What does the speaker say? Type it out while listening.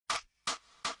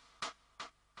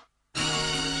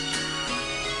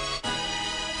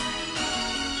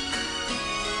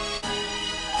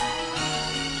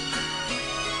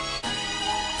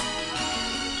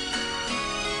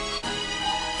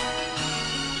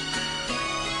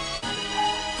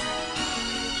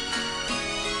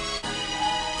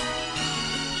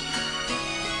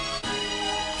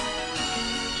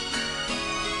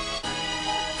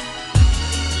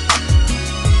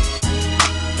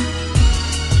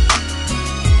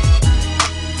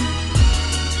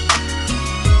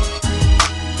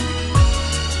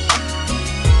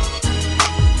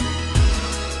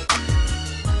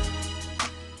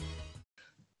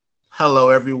Hello,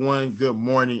 everyone. Good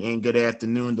morning and good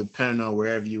afternoon, depending on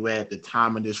wherever you at the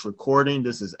time of this recording.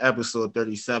 This is episode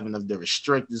 37 of the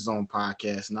Restricted Zone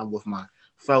podcast, and I'm with my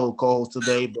fellow co-host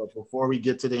today. But before we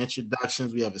get to the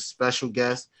introductions, we have a special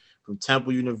guest from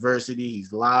Temple University.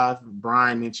 He's live.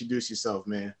 Brian, introduce yourself,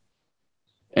 man.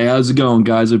 Hey, how's it going,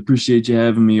 guys? I appreciate you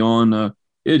having me on.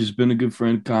 Just been a good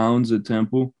friend, Collins at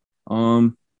Temple.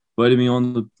 Invited me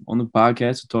on the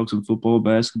podcast to talk some football,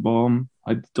 basketball.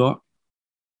 I like to talk.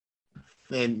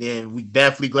 And we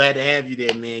definitely glad to have you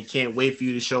there, man. Can't wait for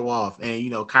you to show off.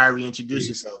 And Kyrie, introduce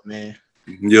yourself, man.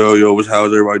 Yo,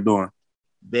 how's everybody doing?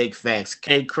 Big facts.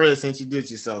 K. Chris,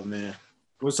 introduce yourself, man.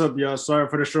 What's up, y'all? Sorry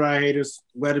for the Shy haters.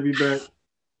 Glad to be back.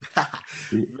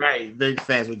 Right, big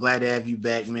facts. We're glad to have you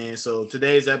back, man. So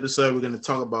today's episode, we're going to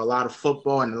talk about a lot of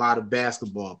football and a lot of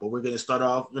basketball. But we're going to start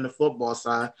off on the football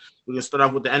side. We're going to start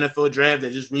off with the NFL draft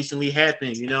that just recently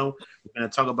happened. We're going to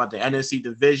talk about the NFC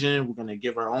division. We're going to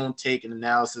give our own take and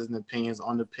analysis and opinions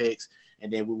on the picks,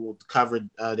 and then we will cover the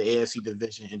AFC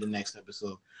division in the next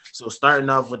episode. So starting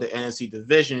off with the NFC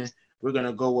division, we're going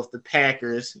to go with the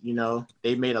Packers.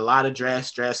 They made a lot of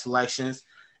draft selections.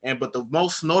 But the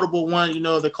most notable one,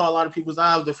 that caught a lot of people's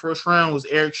eyes the first round was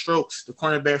Eric Stokes, the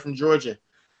cornerback from Georgia.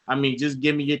 I mean, just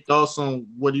give me your thoughts on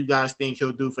what you guys think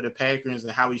he'll do for the Packers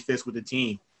and how he fits with the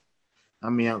team. I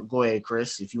mean, go ahead,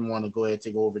 Chris, if you want to go ahead and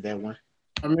take over that one.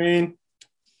 I mean,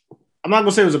 I'm not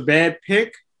going to say it was a bad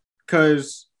pick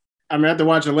because, after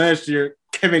watching last year,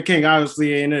 Kevin King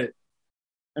obviously ain't it.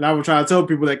 And I was trying to tell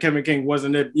people that Kevin King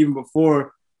wasn't it even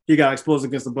before he got exposed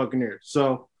against the Buccaneers.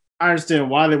 So I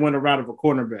understand why they went a route of a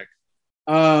cornerback.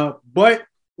 But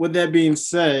with that being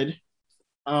said,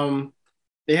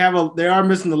 they are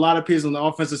missing a lot of pieces on the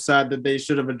offensive side that they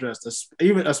should have addressed,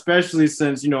 especially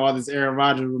since, all these Aaron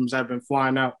Rodgers rumors have been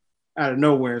flying out of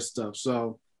nowhere and stuff.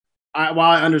 So while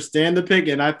I understand the pick,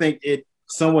 and I think it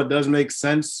somewhat does make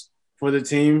sense for the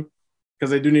team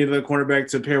because they do need a cornerback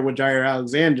to pair with Jair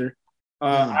Alexander,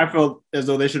 I felt as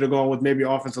though they should have gone with maybe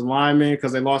offensive lineman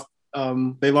because they lost. I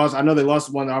know they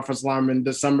lost one offensive lineman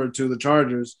this summer to the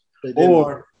Chargers,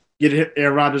 or get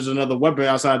Aaron Rodgers another weapon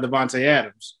outside Devontae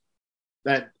Adams.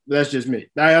 That's just me.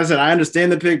 Like I said, I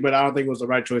understand the pick, but I don't think it was the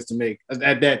right choice to make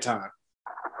at that time.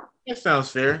 It sounds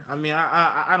fair. I mean,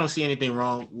 I don't see anything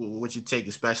wrong with what you take,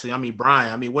 especially. I mean,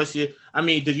 Brian. I mean,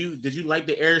 did you like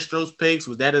the Eric Stokes picks?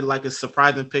 Was that a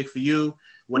surprising pick for you?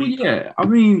 I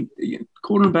mean,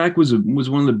 quarterback was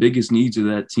one of the biggest needs of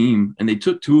that team, and they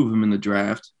took two of them in the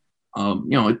draft.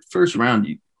 At first round,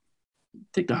 you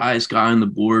take the highest guy on the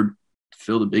board to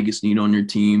fill the biggest need on your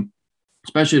team,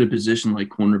 especially at a position like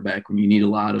cornerback when you need a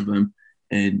lot of them.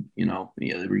 And, they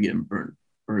were getting burnt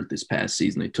this past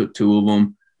season. They took two of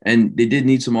them, and they did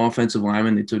need some offensive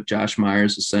linemen. They took Josh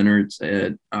Myers, the center,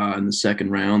 in the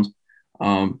second round.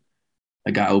 A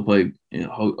guy who played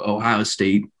Ohio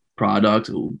State product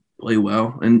who will play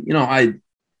well. And,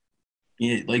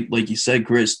 like you said,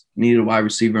 Chris, needed a wide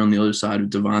receiver on the other side of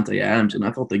Devontae Adams, and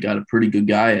I thought they got a pretty good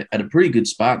guy at a pretty good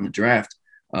spot in the draft.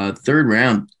 Third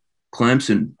round,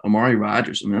 Clemson, Amari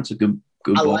Rodgers. I mean, that's a good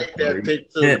I ball like player. that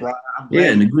pick too,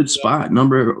 Brian. In a good spot.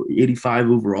 Number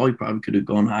 85 overall. He probably could have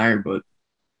gone higher, but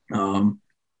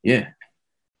yeah.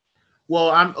 Well,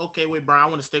 I'm okay with Brian. I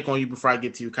want to stick on you before I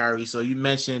get to you, Kyrie. So you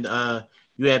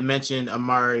had mentioned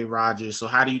Amari Rodgers. So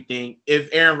how do you think if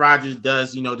Aaron Rodgers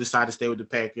does, decide to stay with the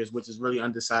Packers, which is really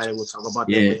undecided, we'll talk about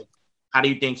that later. How do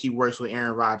you think he works with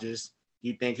Aaron Rodgers? Do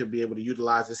you think he'll be able to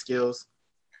utilize his skills?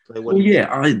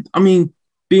 I mean,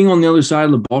 being on the other side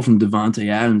of the ball from Devontae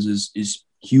Adams is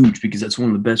huge because that's one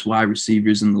of the best wide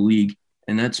receivers in the league,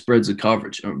 and that spreads the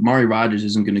coverage. Amari Rodgers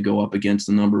isn't going to go up against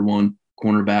the number one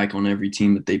cornerback on every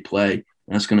team that they play.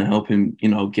 That's going to help him,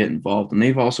 get involved. And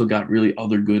they've also got really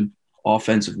other good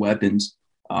offensive weapons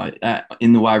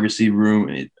in the wide receiver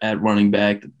room at running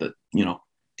back that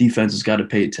defense has got to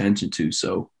pay attention to.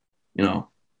 So, we'll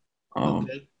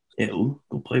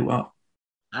play well.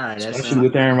 All right, especially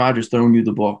with Aaron Rodgers throwing you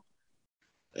the ball.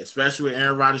 Especially with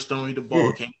Aaron Rodgers throwing you the ball.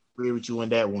 Yeah. Can't agree with you on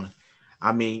that one.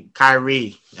 I mean,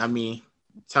 Kyrie. Tell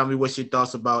me what's your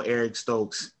thoughts about Eric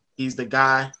Stokes. He's the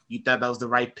guy. You thought that was the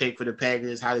right pick for the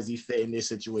Packers. How does he fit in this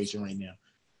situation right now?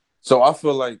 So I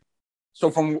feel like. So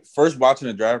from first watching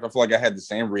the draft, I feel like I had the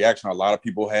same reaction a lot of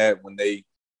people had when they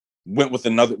went with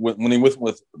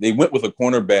they went with a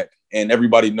cornerback, and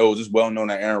everybody knows it's well known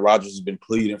that Aaron Rodgers has been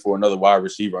pleading for another wide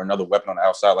receiver, another weapon on the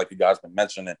outside, like you guys been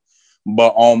mentioning.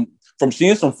 But from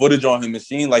seeing some footage on him and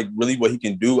seeing like really what he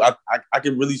can do, I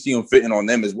can really see him fitting on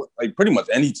them as like pretty much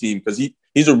any team because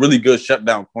he's a really good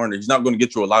shutdown corner. He's not going to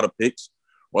get you a lot of picks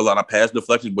or a lot of pass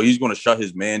deflections, but he's going to shut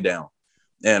his man down,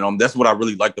 and that's what I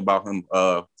really liked about him.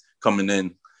 Coming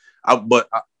in.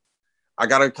 I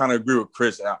gotta kind of agree with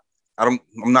Chris. I'm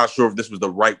not sure if this was the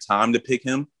right time to pick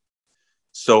him.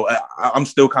 So I'm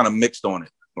still kind of mixed on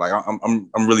it. Like I'm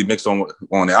really mixed on it.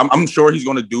 I'm sure he's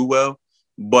going to do well,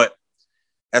 but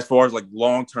as far as like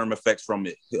long-term effects from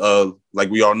it, like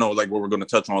we all know, like what we're going to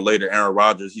touch on later, Aaron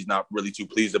Rodgers, he's not really too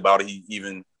pleased about it. He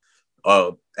even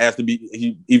asked to be.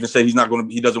 He even said he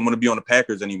doesn't want to be on the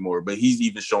Packers anymore. But he's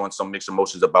even showing some mixed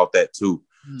emotions about that too.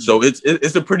 So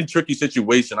it's a pretty tricky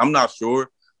situation. I'm not sure.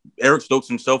 Eric Stokes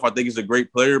himself, I think, is a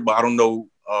great player, but I don't know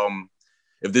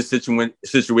if this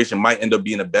situation might end up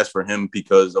being the best for him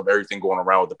because of everything going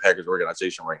around with the Packers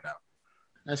organization right now.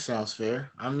 That sounds fair.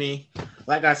 I mean,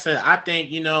 like I said, I think,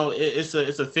 it's a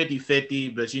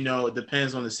 50-50, but, it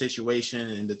depends on the situation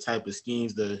and the type of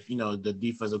schemes the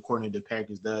defensive coordinator the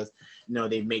Packers does,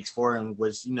 they makes for him,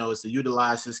 which, is to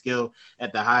utilize his skill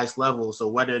at the highest level. So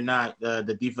whether or not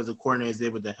the defensive coordinator is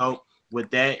able to help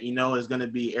with that, is going to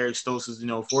be Eric Stokes'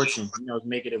 fortune,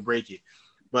 make it or break it.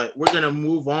 But we're going to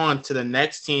move on to the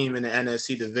next team in the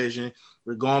NFC division.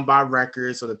 We're going by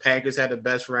record. So the Packers had the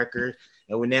best record.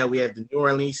 And now we have the New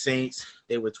Orleans Saints.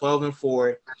 They were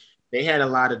 12-4. They had a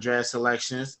lot of draft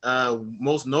selections.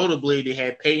 Most notably, they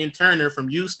had Peyton Turner from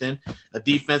Houston, a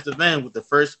defensive end, with the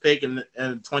first pick in the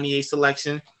 28th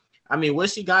selection. I mean,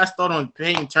 what's your guys' thought on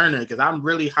Peyton Turner? Because I'm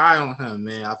really high on him,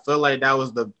 man. I feel like that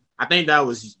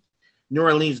was New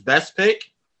Orleans' best pick.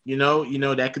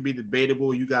 That could be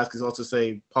debatable. You guys could also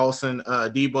say Paulson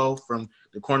Adebo from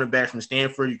the cornerback from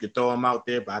Stanford. You could throw him out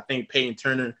there, but I think Peyton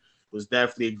Turner was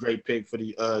definitely a great pick for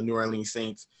the New Orleans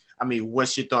Saints. I mean,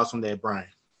 what's your thoughts on that, Brian?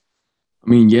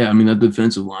 That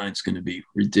defensive line is going to be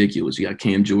ridiculous. You got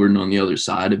Cam Jordan on the other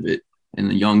side of it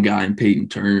and the young guy in Peyton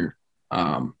Turner.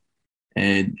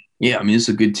 It's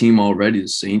a good team already. The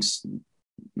Saints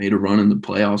made a run in the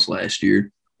playoffs last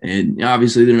year. And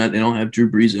obviously they don't have Drew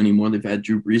Brees anymore. They've had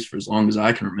Drew Brees for as long as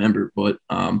I can remember, but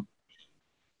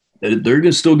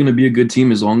they're still going to be a good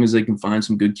team as long as they can find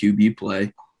some good QB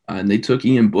play. And they took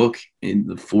Ian Book in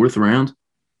the 4th round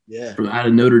out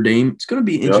of Notre Dame. It's going to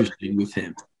be interesting with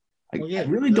him. I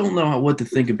really don't know what to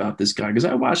think about this guy because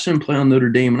I watched him play on Notre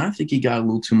Dame, and I think he got a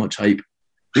little too much hype,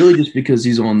 really just because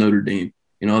he's on Notre Dame.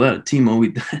 That team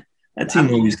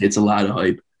always gets a lot of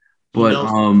hype. But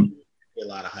a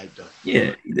lot of hype though.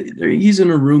 Yeah, he's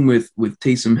in a room with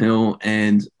Taysom Hill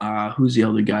and who's the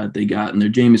other guy that they got in there?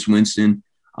 Jameis Winston.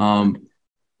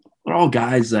 They're all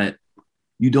guys that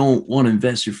you don't want to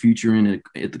invest your future in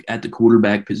at the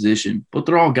quarterback position, but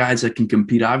they're all guys that can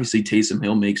compete. Obviously, Taysom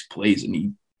Hill makes plays, and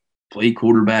he played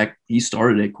quarterback. He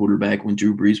started at quarterback when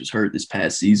Drew Brees was hurt this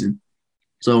past season.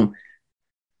 So,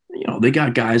 they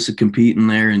got guys to compete in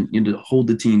there and to hold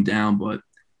the team down. But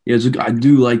I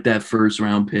do like that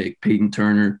first-round pick, Peyton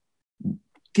Turner.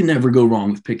 Can never go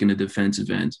wrong with picking a defensive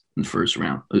end in the first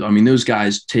round. I mean, those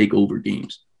guys take over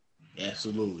games.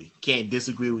 Absolutely. Can't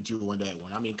disagree with you on that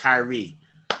one. I mean, Kyrie,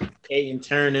 Peyton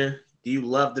Turner, do you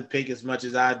love the pick as much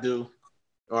as I do?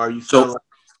 Or are you talk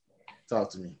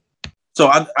to me? So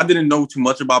I didn't know too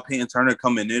much about Peyton Turner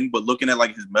coming in, but looking at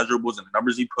like his measurables and the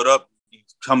numbers he put up, he's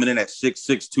coming in at 6'6",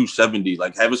 270.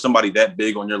 Like having somebody that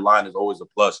big on your line is always a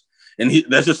plus. And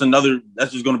that's just going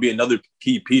to be another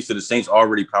key piece to the Saints'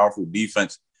 already powerful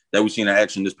defense that we've seen in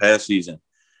action this past season.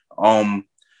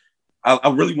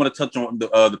 I really want to touch on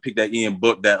the pick that Ian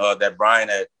Book that Brian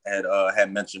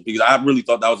had mentioned, because I really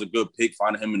thought that was a good pick,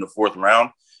 finding him in the 4th round.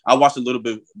 I watched a little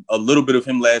bit of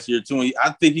him last year too. And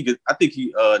I think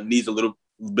he needs a little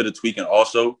bit of tweaking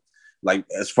also, like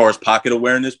as far as pocket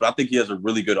awareness. But I think he has a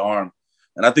really good arm.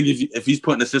 And I think if he's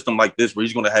put in a system like this where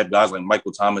he's going to have guys like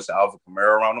Michael Thomas and Alvin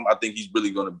Kamara around him, I think he's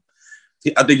really going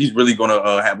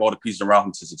to have all the pieces around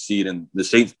him to succeed. And the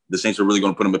Saints are really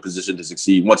going to put him in a position to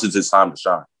succeed once it's his time to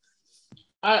shine.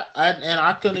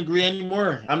 I couldn't agree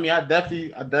anymore. I mean, I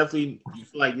definitely feel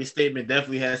like this statement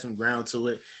definitely has some ground to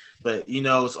it. But,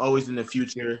 it's always in the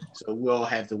future, so we'll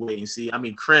have to wait and see. I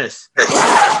mean, Chris,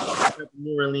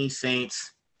 New Orleans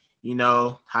Saints,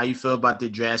 how you feel about the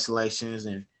draft selections,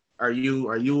 and are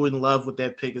you in love with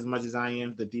that pick as much as I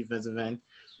am, the defensive end?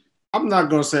 I'm not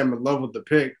going to say I'm in love with the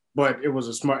pick, but it was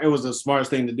the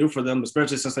smartest thing to do for them,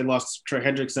 especially since they lost Trey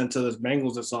Hendrickson to the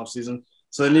Bengals this offseason.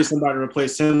 So they need somebody to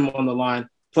replace him on the line.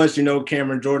 Plus,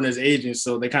 Cameron Jordan is aging,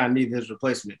 so they kind of need his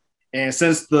replacement. And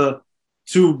since the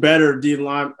two better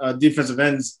defensive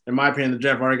ends, in my opinion, the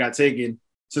draft already got taken,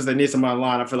 since they need somebody on the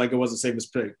line, I feel like it was the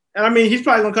safest pick. And I mean, he's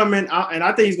probably going to come in, and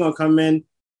I think he's going to come in.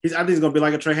 I think he's going to be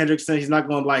like a Trey Hendrickson. He's not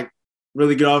going to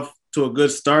really get off to a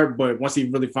good start, but once he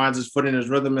really finds his foot in his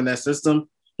rhythm in that system,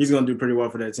 he's going to do pretty well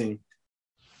for that team.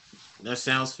 That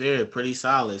sounds fair, pretty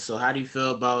solid. So, how do you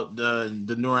feel about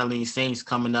the New Orleans Saints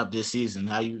coming up this season?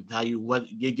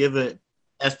 Give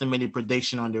estimated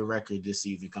prediction on their record this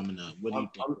season coming up? What do you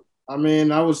think? I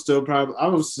mean, I would say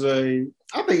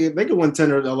I think they could win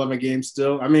 10 or 11 games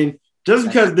still. I mean, just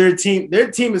because their team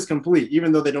is complete,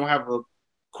 even though they don't have a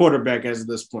quarterback as of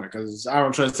this point. Because I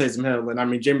don't try to say some headline. I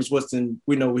mean, Jameis Winston,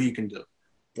 we know what he can do.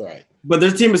 Right. But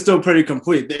their team is still pretty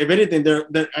complete. If anything, they're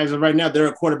as of right now, they're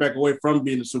a quarterback away from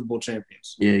being the Super Bowl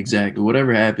champions. Yeah, exactly.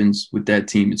 Whatever happens with that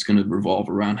team, it's going to revolve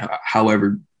around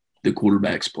however the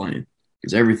quarterback's playing,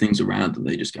 because everything's around them.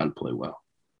 They just got to play well.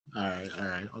 All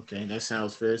right. Okay, that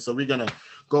sounds fair. So we're going to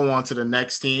go on to the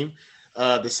next team.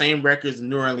 The same record as the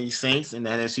New Orleans Saints in the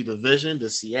NFC division, the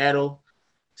Seattle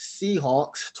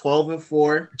Seahawks,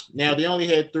 12-4. Now, they only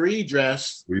had 3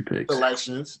 draft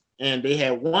selections, and they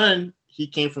had one. He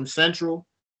came from Central.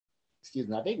 Excuse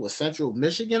me. I think it was Central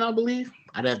Michigan, I believe.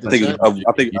 I'd have to check.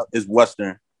 I think it's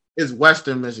Western. It's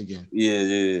Western Michigan.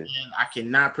 Yeah. And I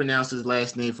cannot pronounce his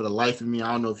last name for the life of me.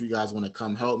 I don't know if you guys want to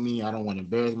come help me. I don't want to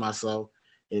embarrass myself.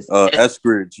 It's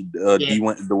Eskridge,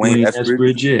 Dwayne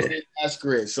Eskridge. Yeah.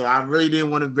 Eskridge. So I really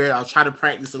didn't want to embarrass. I'll try to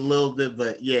practice a little bit,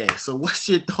 but yeah. So what's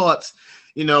your thoughts?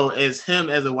 As him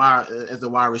as a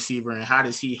wide receiver, and how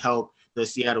does he help the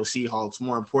Seattle Seahawks?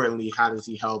 More importantly, how does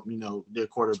he help their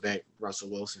quarterback Russell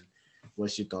Wilson?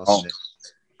 What's your thoughts on that?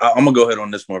 I'm gonna go ahead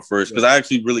on this one first because I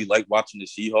actually really like watching the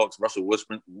Seahawks. Russell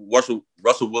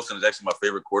Wilson is actually my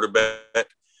favorite quarterback.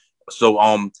 So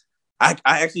I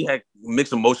actually had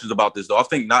mixed emotions about this though. I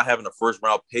think not having a first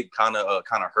round pick kind of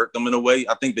hurt them in a way.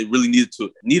 I think they really needed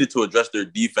to address their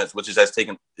defense, which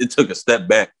took a step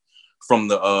back from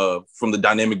the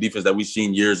dynamic defense that we've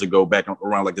seen years ago, back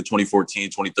around like the 2014,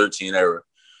 2013 era,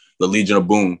 the Legion of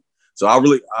Boom. So I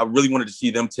really wanted to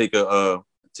see them take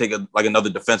another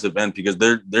defensive end because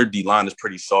their D line is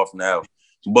pretty soft now.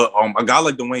 But a guy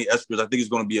like Dwayne Eskridge, I think is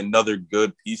going to be another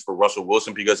good piece for Russell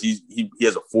Wilson because he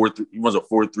has a 4.3, he runs a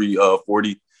 4.3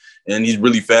 40, and he's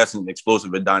really fast and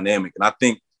explosive and dynamic. And I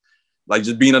think like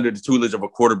just being under the tutelage of a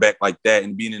quarterback like that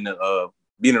and being in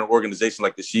an organization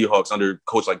like the Seahawks under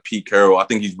coach like Pete Carroll, I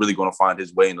think he's really going to find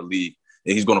his way in the league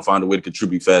and he's going to find a way to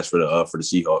contribute fast for the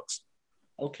Seahawks.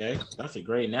 Okay, that's a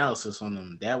great analysis on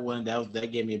him. That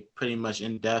gave me pretty much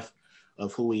in depth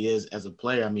of who he is as a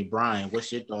player. I mean, Brian,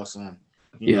 what's your thoughts on?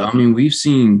 I mean, we've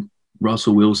seen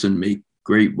Russell Wilson make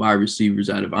great wide receivers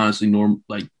out of honestly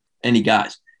like any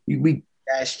guys.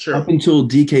 That's true. Up until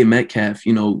DK Metcalf,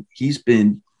 he's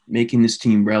been making this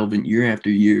team relevant year after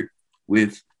year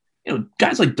with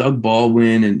guys like Doug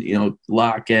Baldwin and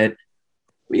Lockett.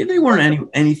 They weren't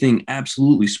anything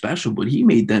absolutely special, but he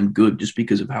made them good just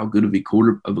because of how good of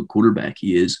a quarterback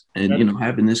he is. And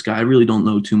having this guy, I really don't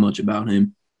know too much about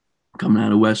him coming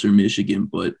out of Western Michigan,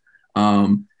 but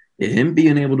him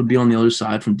being able to be on the other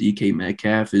side from DK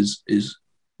Metcalf is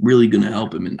really going to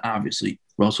help him. And obviously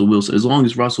Russell Wilson, as long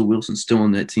as Russell Wilson's still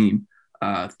on that team,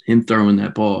 him throwing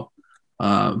that ball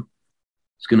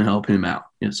is going to help him out.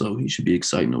 Yeah, so he should be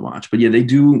exciting to watch. But yeah, they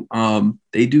do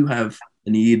have a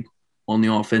need on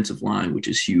the offensive line, which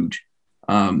is huge.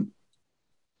 And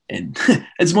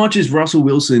as much as Russell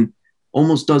Wilson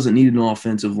almost doesn't need an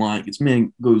offensive line, this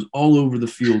man goes all over the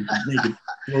field. They can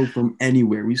throw from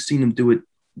anywhere. We've seen him do it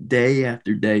day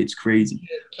after day. It's crazy.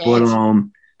 But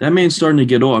that man's starting to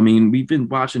get old. I mean, we've been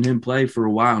watching him play for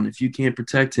a while, and if you can't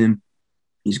protect him,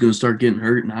 he's going to start getting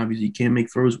hurt, and obviously you can't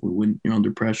make throws when you're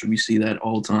under pressure. We see that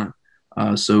all the time.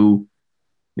 So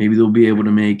maybe they'll be able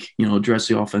to address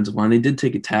the offensive line. They did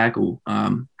take a tackle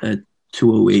at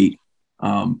 208.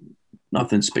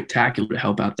 Nothing spectacular to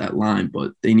help out that line,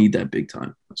 but they need that big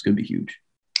time. It's going to be huge.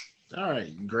 All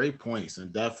right, great points,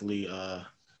 and definitely,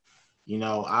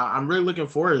 I'm really looking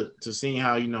forward to seeing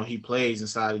how he plays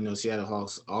inside Seattle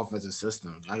Hawks offensive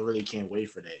system. I really can't wait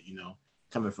for that.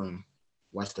 Coming from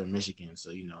Western Michigan,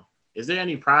 so is there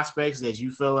any prospects that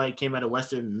you feel like came out of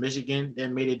Western Michigan that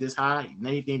made it this high?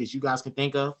 Anything that you guys can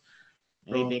think of?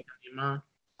 Anything in your mind?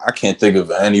 I can't think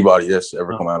of anybody that's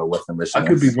ever come out of Western Michigan. I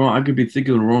could be wrong. I could be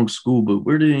thinking of the wrong school, but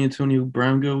where did Antonio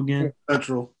Brown go again?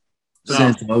 Central.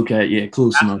 Okay, yeah,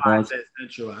 close enough.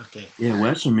 Central. Okay. Yeah,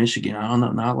 Western Michigan. I don't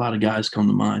know. Not a lot of guys come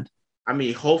to mind. I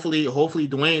mean, hopefully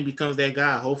Dwayne becomes that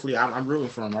guy. Hopefully, I'm rooting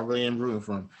for him. I really am rooting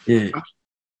for him. Yeah.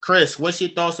 Chris, what's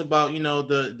your thoughts about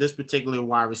this particular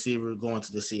wide receiver going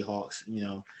to the Seahawks?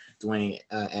 Dwayne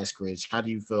Eskridge. How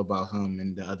do you feel about him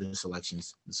and the other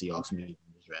selections the Seahawks made?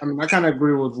 I mean, I kind of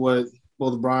agree with what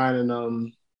both Brian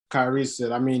and Kyrie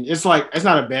said. I mean, it's not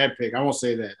a bad pick. I won't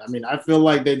say that. I mean, I feel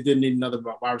like they didn't need another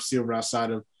wide receiver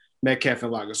outside of Metcalf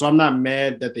and Lockett. So I'm not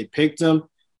mad that they picked him,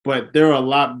 but there are a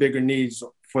lot bigger needs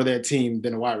for that team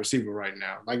than a wide receiver right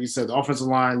now. Like you said, the offensive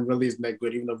line really isn't that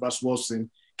good, even though Russ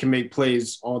Wilson can make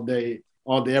plays all day,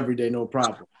 every day, no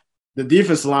problem. the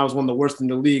defensive line was one of the worst in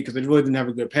the league because they really didn't have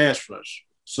a good pass rush.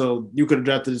 So you could have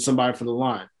drafted somebody for the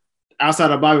line.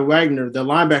 Outside of Bobby Wagner, the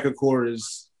linebacker core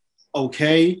is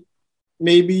okay,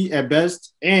 maybe at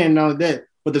best, and not only that,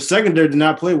 but the secondary did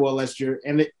not play well last year,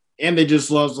 and they just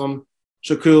lost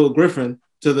Shaquille Griffin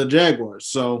to the Jaguars.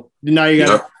 So now you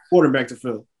got a quarterback to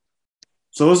fill.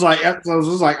 So it was like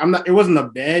it wasn't a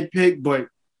bad pick, but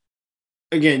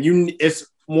again, it's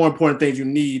more important things you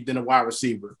need than a wide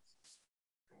receiver.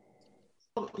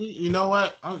 You know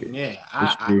what? I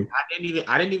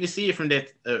didn't even see it from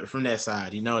that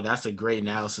side. You know, that's a great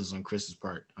analysis on Chris's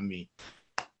part. I mean,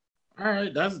 all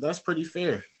right, that's pretty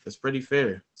fair. That's pretty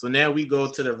fair. So now we go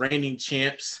to the reigning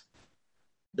champs.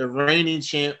 The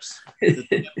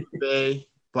Tampa Bay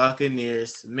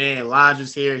Buccaneers. Man, Lodge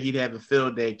was here. He'd have a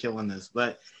field day killing us,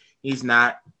 but he's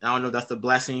not. I don't know if that's a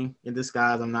blessing in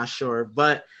disguise. I'm not sure.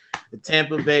 But the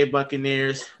Tampa Bay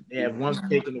Buccaneers, they have one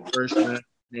pick in the first round.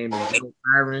 His name is Joe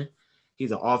Byron.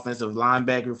 He's an offensive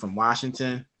linebacker from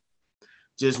Washington.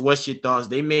 Just what's your thoughts?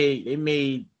 They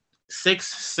made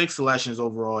six selections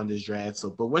overall in this draft. So,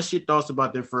 but what's your thoughts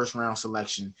about their first round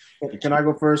selection? Can I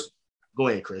go first? Go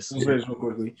ahead, Chris. Real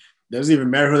quickly. Doesn't even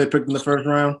matter who they picked in the first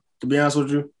round. To be honest with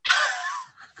you,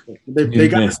 they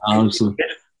got honestly.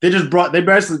 They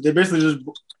basically just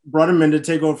brought him in to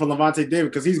take over for Lavonte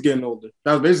David because he's getting older.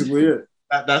 That was basically it.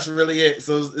 That's really it.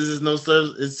 So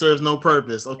it serves no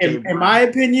purpose. Okay. In my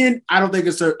opinion, I don't think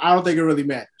it really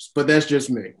matters. But that's just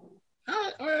me.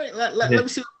 All right. Let me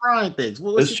see what Brian thinks.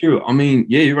 That's true. I mean,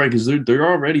 yeah, you're right because they're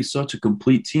already such a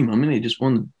complete team. I mean, they just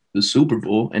won the Super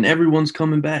Bowl, and everyone's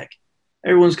coming back.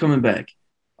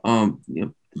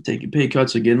 Taking pay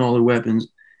cuts, they're getting all their weapons,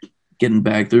 getting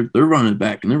back. They're running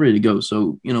back and they're ready to go.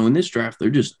 So, in this draft, you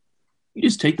just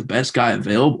take the best guy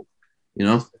available,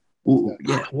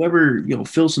 whoever,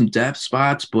 fill some depth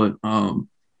spots. But, you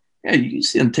can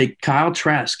see them take Kyle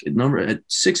Trask at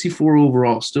 64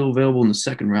 overall, still available in the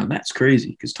second round. That's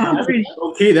crazy because Tom Brady.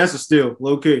 Okay, that's a steal.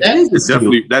 Low key.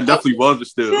 That definitely was a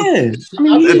steal. Yeah.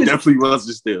 That definitely was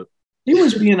a steal. He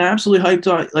was being absolutely hyped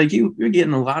up. Like, you're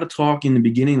getting a lot of talk in the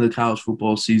beginning of the college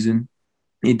football season.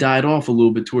 He died off a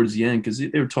little bit towards the end because they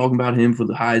were talking about him for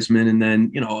the Heisman and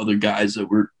then, other guys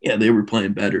that they were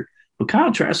playing better. But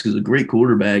Kyle Trask is a great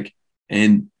quarterback.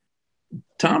 And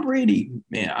Tom Brady,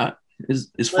 man,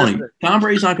 it's funny. Tom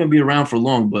Brady's not going to be around for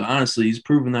long, but honestly, he's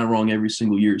proven that wrong every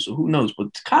single year. So who knows?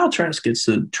 But Kyle Trask gets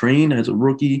to train as a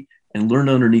rookie and learn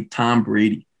underneath Tom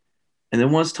Brady. And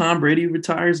then once Tom Brady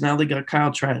retires, now they got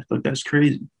Kyle Trask. Like, that's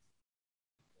crazy.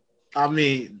 I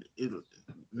mean,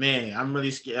 man, I'm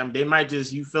really scared. They might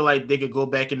you feel like they could go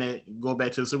back to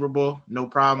the Super Bowl? No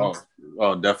problem.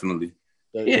 Oh, definitely.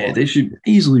 Yeah, they should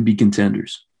easily be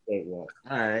contenders. All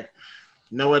right.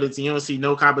 No other team. You don't see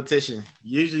no competition.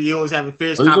 Usually you always have a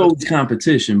fierce competition. There's always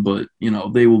competition, but,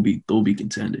 they'll be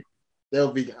contending.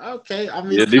 They'll be okay. I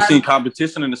mean, they've seen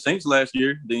competition in the Saints last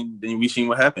year. Then we seen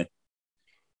what happened.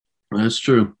 That's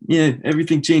true. Yeah,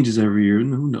 everything changes every year.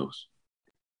 Who knows?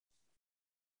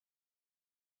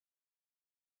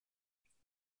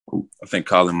 I think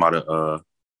Colin might have.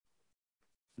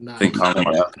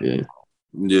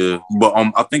 Yeah. But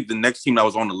I think the next team that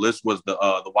was on the list was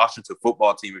the Washington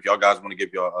football team. If y'all guys want to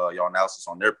give your analysis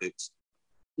on their picks.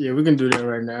 Yeah, we can do that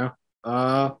right now.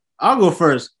 I'll go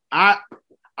first. I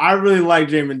really like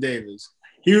Jamin Davis.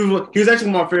 He was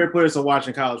actually my favorite player to watch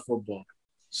in college football.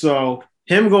 So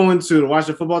him going to the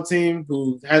Washington football team,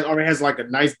 who already has like a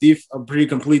pretty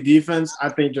complete defense, I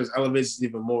think just elevates it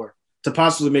even more to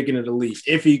possibly making it elite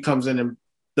if he comes in and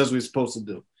does what he's supposed to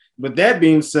do. But that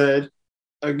being said,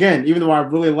 again, even though I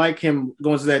really like him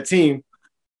going to that team,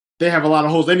 they have a lot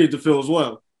of holes they need to fill as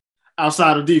well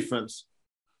outside of defense.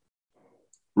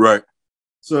 Right.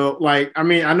 So, I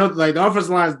know the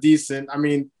offensive line is decent. I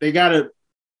mean, they got a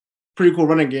pretty cool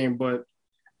running game, but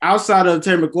outside of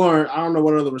Terry McLaurin, I don't know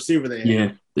what other receiver they have.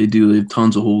 Yeah, they do. They have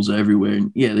tons of holes everywhere.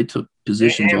 And yeah, they took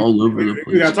positions all over the place.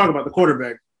 We got to talk about the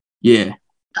quarterback. Yeah.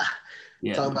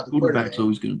 Yeah, the quarterback's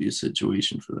always going to be a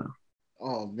situation for them.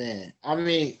 Oh, man. I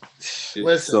mean,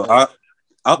 listen. So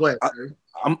I'm going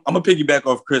to piggyback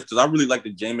off Chris because I really like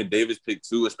the Jamin Davis pick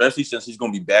too, especially since he's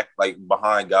going to be back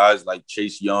behind guys like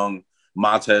Chase Young,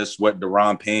 Montez Sweat,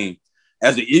 Deron Payne.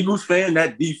 As an Eagles fan,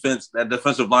 that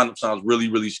defensive lineup sounds really,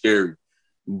 really scary.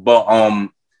 But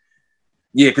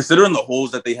considering the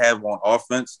holes that they have on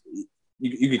offense,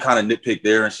 you can kind of nitpick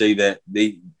there and say that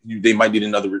they might need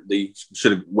they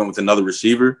should have went with another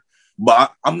receiver.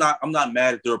 But I'm not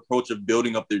mad at their approach of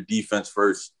building up their defense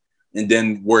first and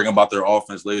then worrying about their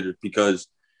offense later. Because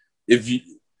if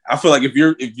I feel like if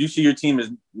you see your team is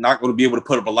not going to be able to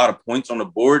put up a lot of points on the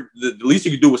board, the least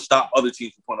you can do is stop other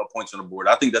teams from putting up points on the board.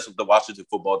 I think that's what the Washington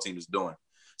football team is doing.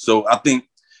 So I think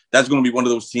that's going to be one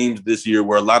of those teams this year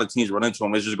where a lot of teams run into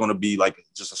them. It's just going to be like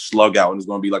just a slug out, and it's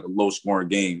going to be like a low scoring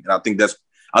game. And I think that's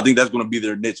going to be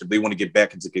their niche if they want to get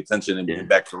back into contention and get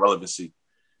back to relevancy.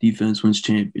 Defense wins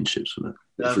championships for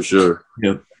that. For sure.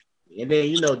 Yep. And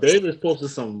then, Davis posted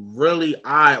some really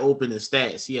eye-opening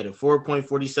stats. He had a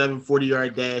 4.47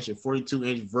 40-yard dash, a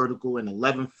 42-inch vertical, and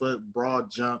 11-foot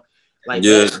broad jump.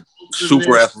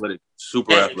 Super athletic.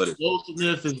 Super athletic.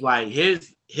 Explosiveness is like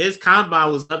his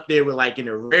combine was up there with like in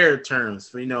the rare terms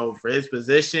for his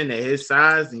position and his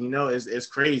size, and it's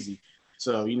crazy.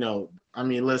 So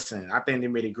listen, I think they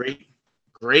made a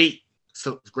great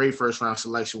first round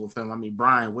selection with him.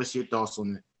 Brian, what's your thoughts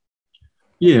on it?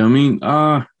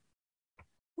 Yeah,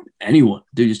 anyone.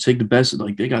 They just take the best.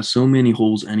 Like, they got so many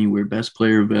holes anywhere. Best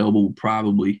player available will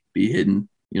probably be hitting,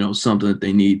 something that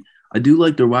they need. I do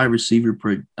like their wide receiver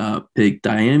pick,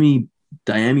 Diami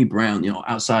Brown.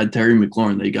 Outside Terry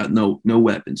McLaurin, they got no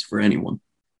weapons for anyone.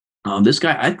 This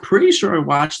guy, I'm pretty sure I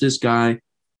watched this guy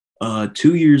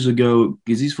 2 years ago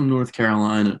because he's from North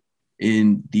Carolina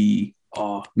in the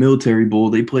Military Bowl.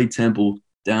 They played Temple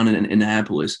down in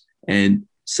Annapolis, and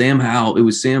Sam Howell. It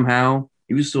was Sam Howell.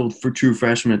 He was still for true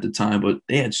freshman at the time, but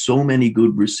they had so many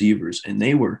good receivers, and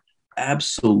they were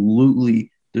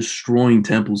absolutely destroying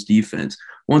Temple's defense.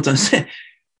 Once I said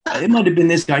it might have been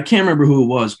this guy, I can't remember who it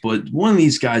was, but one of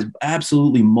these guys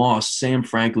absolutely mossed Sam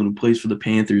Franklin, who plays for the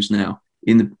Panthers now,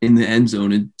 in the end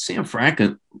zone. And Sam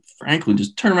Franklin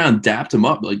just turned around and dapped him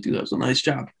up, like, dude, that was a nice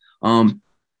job.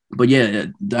 But yeah,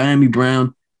 Diami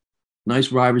Brown, nice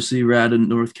wide receiver out of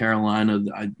North Carolina.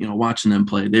 Watching them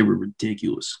play, they were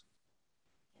ridiculous.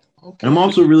 Okay. And I'm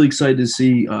also really excited to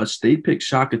see State pick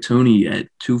Shaka Toney at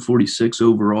 246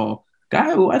 overall.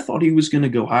 Guy who I thought he was going to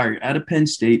go higher out of Penn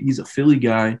State. He's a Philly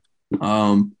guy.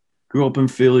 Grew up in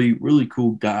Philly, really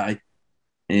cool guy.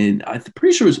 And I'm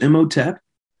pretty sure it was Imhotep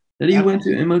that he went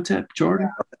to, Imhotep, Jordan.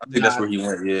 I think that's where he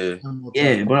went, yeah.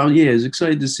 Yeah, but I was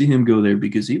excited to see him go there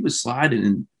because he was sliding.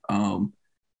 And I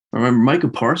remember Micah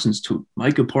Parsons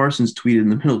tweeted in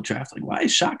the middle of the draft, like, why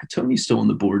is Shaka Toney still on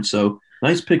the board? So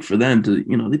nice pick for them to,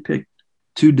 they picked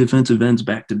two defensive ends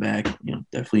back to back.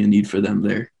 Definitely a need for them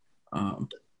there.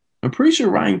 I'm pretty sure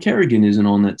Ryan Kerrigan isn't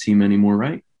on that team anymore,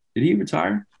 right? Did he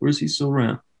retire, or is he still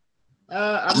around?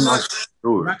 I'm not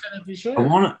sure. Not gonna be sure.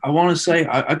 I want to say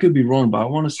I could be wrong, but I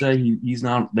want to say he's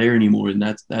not there anymore, and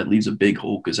that leaves a big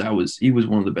hole because he was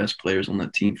one of the best players on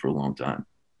that team for a long time.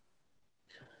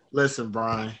 Listen,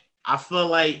 Brian, I feel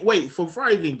like before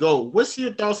I even go, what's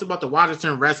your thoughts about the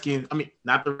Washington Redskins? I mean,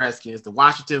 not the Redskins, the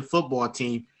Washington football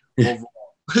team overall.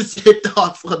 What's your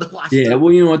thoughts on the Washington? Yeah,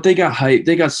 well, you know what? They got hype.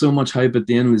 They got so much hype at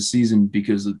the end of the season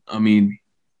because,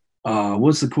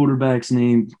 what's the quarterback's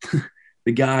name?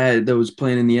 The guy that was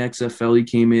playing in the XFL, he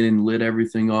came in and lit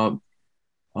everything up.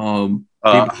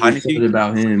 Excited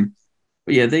about him.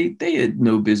 But yeah, they had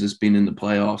no business being in the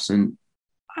playoffs, and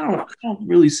I don't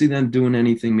really see them doing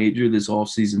anything major this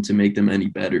offseason to make them any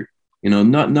better.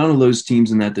 None of those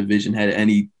teams in that division had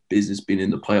any business being in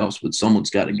the playoffs, but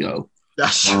someone's got to go.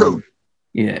 That's true.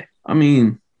 Yeah,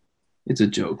 it's a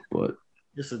joke, but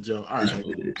it's a joke. All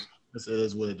right, this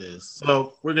is what it is.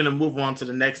 So we're gonna move on to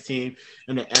the next team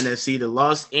in the NFC, the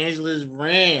Los Angeles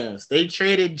Rams. They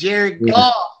traded Jared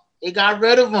Goff. They got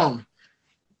rid of him.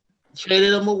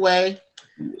 Traded him away.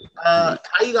 How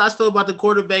you guys feel about the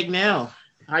quarterback now?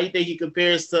 How you think he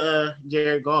compares to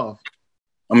Jared Goff?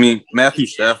 Matthew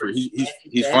Stafford,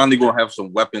 he's finally going to have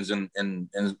some weapons and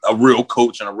a real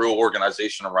coach and a real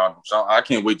organization around him. So I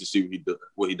can't wait to see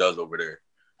what he does over there.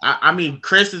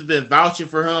 Chris has been vouching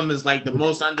for him as like the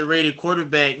most underrated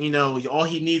quarterback. All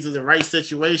he needs is the right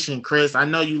situation, Chris. I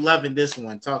know you loving this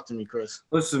one. Talk to me, Chris.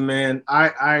 Listen, man,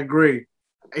 I agree.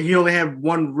 He only had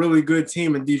one really good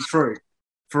team in Detroit.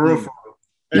 For real.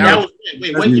 And that was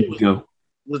what year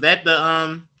was that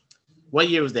what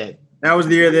year was that? That was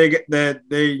the year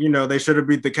they should have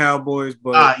beat the Cowboys,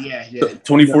 but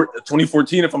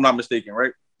 2014, if I'm not mistaken,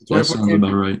 right? That sounds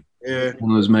about right. Yeah,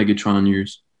 one of those Megatron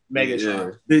years.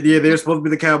 Megatron. Yeah, they're supposed to be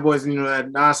the Cowboys, and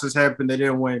that nonsense happened. They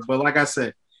didn't win, but like I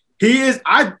said,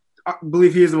 I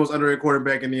believe he is the most underrated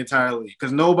quarterback in the entire league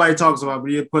because nobody talks about. But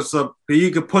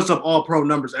he could push up all pro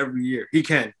numbers every year. He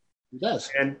can. He does.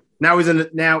 And now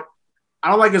I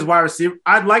don't like his wide receiver.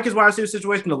 I'd like his wide receiver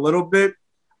situation a little bit.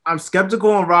 I'm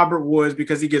skeptical on Robert Woods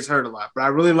because he gets hurt a lot, but I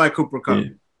really like Cooper Kupp. Yeah.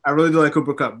 I really do like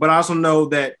Cooper Kupp, but I also know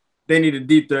that they need a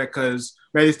deep threat because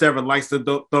Matthew Stafford likes to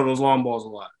throw those long balls a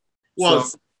lot. Well,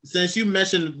 since you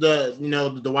mentioned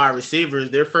the wide receivers,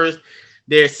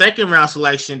 their second round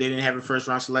selection, they didn't have a first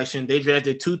round selection. They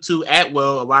drafted Tutu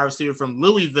Atwell, a wide receiver from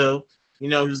Louisville. You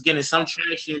know, he was getting some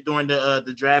traction during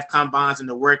the draft combines and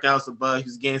the workouts, but he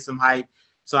was getting some hype.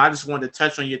 So I just wanted to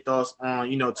touch on your thoughts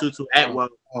on, you know, Tutu Atwell.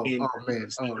 Man.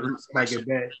 It might get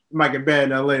bad. It might get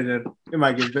bad in LA then. It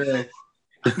might get bad.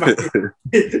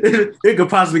 It could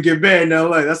possibly get bad in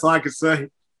LA. That's all I can say.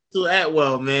 Tutu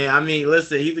Atwell, man. I mean,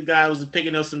 listen, he's the guy who was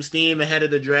picking up some steam ahead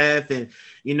of the draft. And,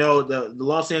 you know, the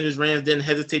Los Angeles Rams didn't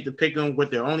hesitate to pick him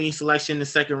with their only selection in the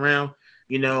second round.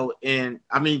 You know, and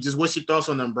I mean, just what's your thoughts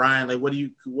on them, Brian? Like, what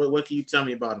can you tell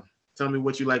me about him? Tell me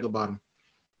what you like about him.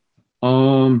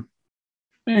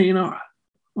 Man, you know,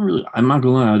 I'm not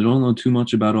gonna lie, I don't know too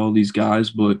much about all these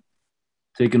guys, but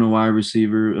taking a wide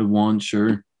receiver at one,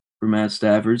 sure, for Matt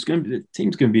Stafford, the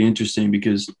team's gonna be interesting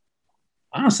because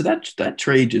honestly, that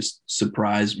trade just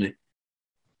surprised me.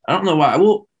 I don't know why.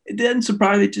 Well, it didn't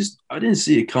surprise me. I didn't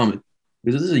see it coming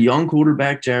because this is a young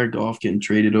quarterback, Jared Goff, getting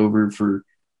traded over for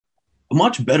a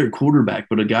much better quarterback,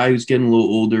 but a guy who's getting a little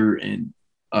older and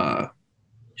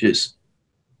just,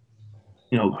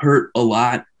 you know, hurt a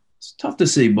lot. It's tough to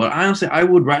see, but honestly, I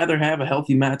would rather have a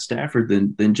healthy Matt Stafford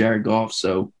than Jared Goff.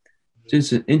 So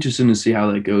just interesting to see how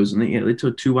that goes. And they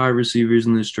took 2 wide receivers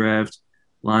in this draft,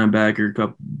 linebacker, a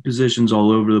couple positions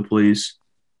all over the place.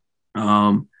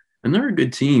 And they're a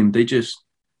good team. They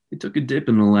took a dip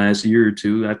in the last year or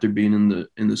two after being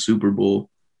in the Super Bowl.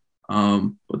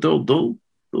 But they'll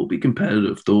be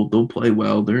competitive. They'll play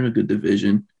well. They're in a good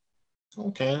division.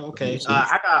 Okay.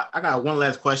 I got one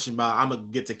last question about. I'm gonna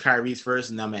get to Kyrie's first,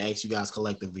 and I'm gonna ask you guys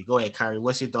collectively. Go ahead, Kyrie.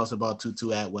 What's your thoughts about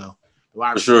Tutu Atwell?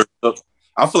 For sure.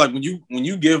 I feel like when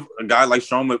you give a guy like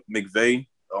Sean McVay,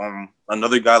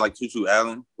 another guy like Tutu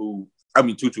Atwell, who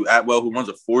runs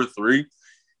a 4.3,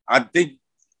 I think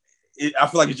I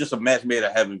feel like it's just a match made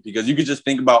of heaven because you could just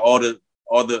think about all the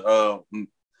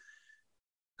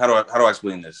how do I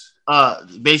explain this?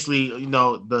 Basically, you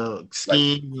know, the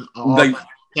scheme,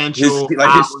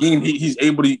 his scheme. He's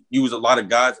able to use a lot of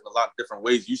guys in a lot of different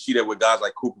ways. You see that with guys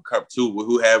like Cooper Kupp too,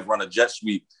 who have run a jet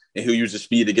sweep and he'll use the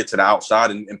speed to get to the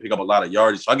outside and pick up a lot of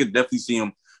yardage. So I could definitely see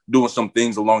him doing some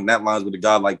things along that lines with a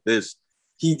guy like this.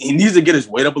 He needs to get his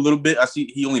weight up a little bit. I see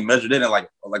he only measured it at like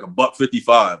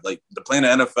 $155. Like to play in the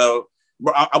NFL,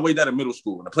 bro, I weighed that in middle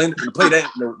school. And to play that,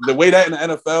 the way that in the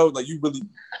NFL, like you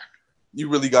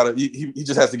really gotta. He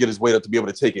just has to get his weight up to be able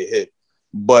to take a hit.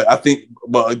 But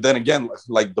then again,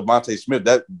 like DeVonta Smith,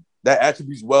 that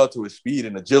attributes well to his speed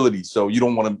and agility. So you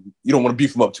don't want to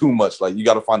beef him up too much. Like you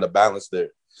got to find a balance there.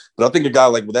 But I think a guy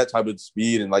like with that type of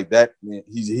speed and like that,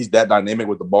 he's that dynamic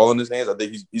with the ball in his hands. I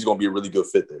think he's going to be a really good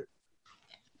fit there.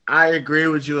 I agree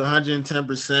with you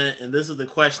 110%. And this is the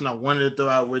question I wanted to throw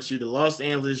out with you. The Los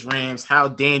Angeles Rams, how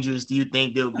dangerous do you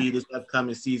think they'll be this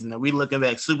upcoming season? Are we looking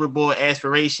at Super Bowl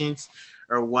aspirations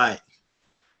or what?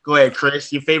 Go ahead,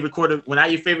 Chris. Your favorite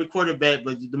not your favorite quarterback,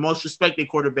 but the most respected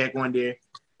quarterback on there.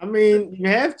 I mean, you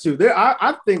have to.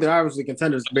 I think they're obviously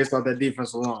contenders based off that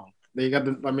defense alone. They had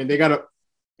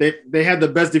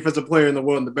the best defensive player in the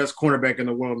world and the best cornerback in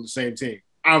the world on the same team.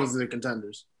 Obviously, they're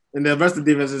contenders. And the rest of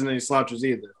the defense isn't any slouches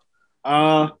either.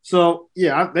 So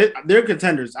yeah, they're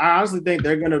contenders. I honestly think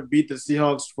they're gonna beat the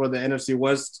Seahawks for the NFC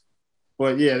West.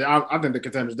 But yeah, I think the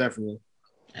contenders definitely.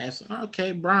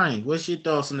 Okay, Brian, what's your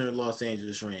thoughts on the Los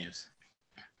Angeles Rams?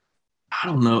 I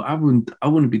don't know. I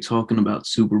wouldn't be talking about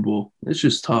Super Bowl. It's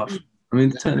just tough. I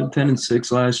mean,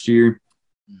 10-6 last year.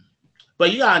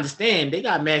 But you gotta understand, they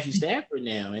got Matthew Stafford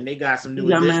now, and they got some new. They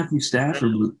got Matthew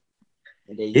Stafford.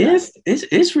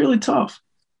 It's really tough.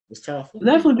 It's tough. It'll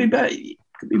definitely be bad. You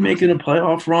could be making a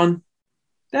playoff run.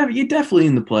 You're definitely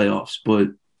in the playoffs, but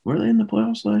were they in the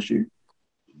playoffs last year?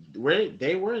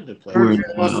 They were in the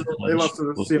playoffs. They lost to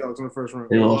the Seahawks in the first round.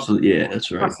 They lost. Yeah, that's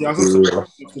right.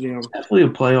 Definitely a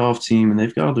playoff team, and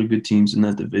they've got other good teams in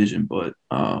that division. But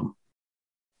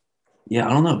yeah, I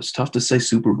don't know. It's tough to say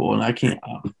Super Bowl, and I can't.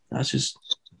 That's just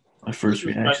my first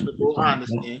reaction.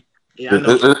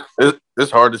 Yeah,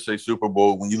 it's hard to say Super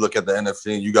Bowl when you look at the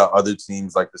NFC and you got other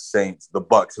teams like the Saints, the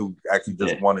Bucks, who actually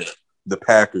just won it, the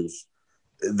Packers,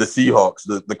 the Seahawks,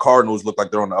 the Cardinals look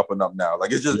like they're on the up and up now.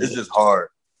 Like it's just hard.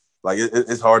 Like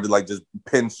it's hard to like just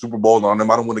pin Super Bowl on them.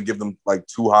 I don't want to give them like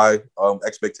too high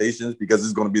expectations because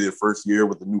it's going to be their first year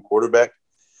with a new quarterback,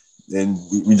 and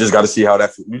we just got to see how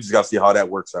that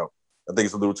works out. I think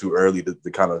it's a little too early to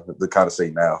kind of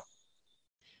say now.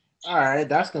 All right,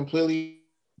 that's completely.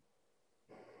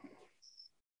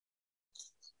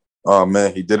 Oh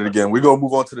man, he did it again. We're gonna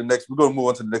move on to the next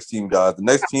team, guys. The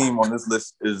next team on this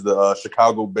list is the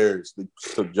Chicago Bears.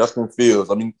 So Justin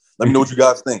Fields. I mean, let me know what you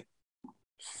guys think.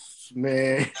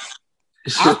 Man,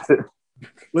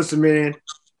 listen, man.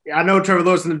 I know Trevor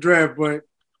Lawrence in the draft, but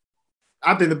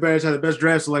I think the Bears had the best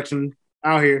draft selection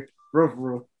out here. For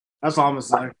real. That's all I'm gonna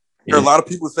say. There are a lot of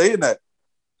people saying that.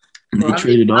 And they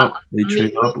traded up. They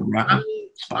traded up around.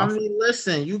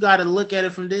 Listen, you got to look at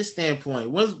it from this standpoint.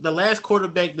 Was the last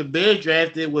quarterback the Bears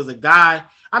drafted was a guy.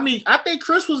 I think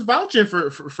Chris was vouching for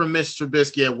Mr.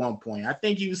 Trubisky at one point. I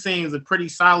think he was saying he was a pretty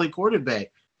solid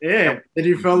quarterback. Yeah, and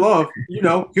he fell off. You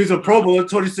know, he was a Pro Bowl in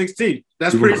 2016.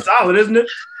 That's pretty solid, isn't it?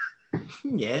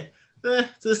 Yeah, to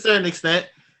a certain extent.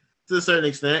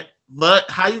 But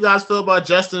how you guys feel about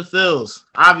Justin Fields?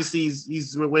 Obviously,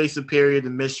 he's way superior to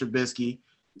Mr. Trubisky.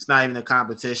 It's not even a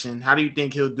competition. How do you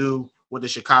think he'll do with the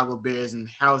Chicago Bears, and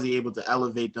how is he able to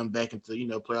elevate them back into,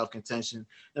 playoff contention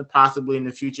and possibly in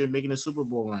the future making a Super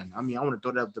Bowl run? I want to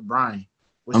throw that up to Brian.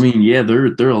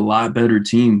 They're a lot better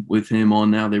team with him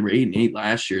on now. They were 8-8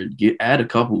 last year. Add a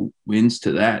couple wins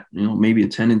to that, maybe a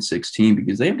 10-6 team,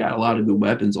 because they've got a lot of good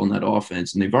weapons on that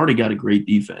offense, and they've already got a great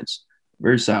defense,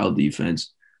 very solid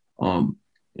defense.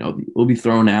 We'll be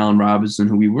throwing Allen Robinson,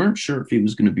 who we weren't sure if he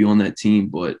was going to be on that team,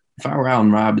 but if I were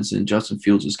Allen Robinson, Justin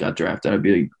Fields just got drafted, I'd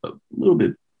be a little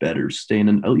bit better staying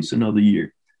in at least another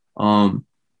year. Allen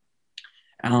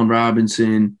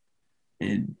Robinson,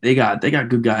 and they got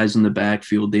good guys in the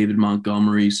backfield, David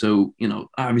Montgomery. So,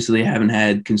 obviously they haven't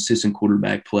had consistent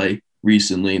quarterback play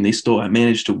recently, and they still have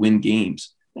managed to win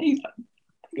games.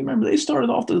 Remember, they started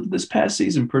off this past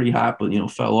season pretty hot, but,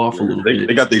 fell off a little bit.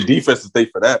 They got their defense to stay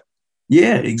for that.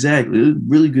 Yeah, exactly.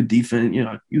 Really good defense.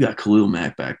 You got Khalil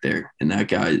Mack back there, and that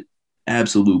guy,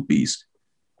 absolute beast.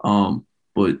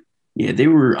 But yeah, they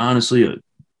were honestly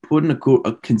putting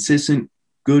a consistent,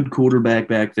 good quarterback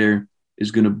back there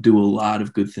is going to do a lot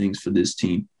of good things for this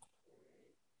team.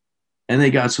 And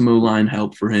they got some O-line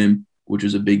help for him, which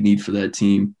is a big need for that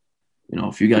team.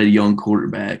 If you got a young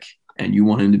quarterback and you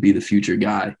want him to be the future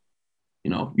guy,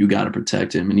 you got to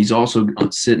protect him. And he's also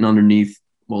sitting underneath.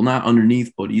 Well, not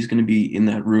underneath, but he's going to be in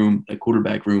that room, that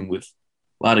quarterback room, with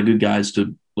a lot of good guys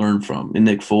to learn from, and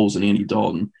Nick Foles and Andy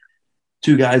Dalton,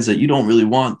 two guys that you don't really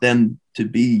want them to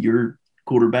be your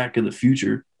quarterback of the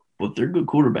future, but they're good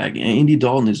quarterback. And Andy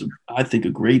Dalton is, I think, a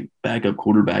great backup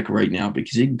quarterback right now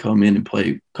because he can come in and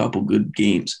play a couple good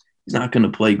games. He's not going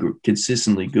to play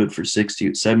consistently good for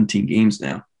 16, 17 games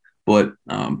now, but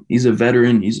he's a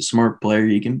veteran. He's a smart player.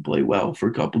 He can play well for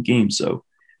a couple games. So,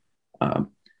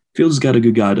 Fields has got a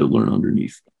good guy to learn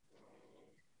underneath.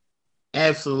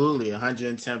 Absolutely,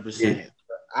 110%.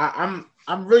 Yeah.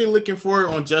 I'm really looking forward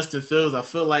on Justin Fields. I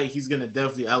feel like he's gonna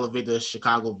definitely elevate the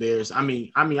Chicago Bears. I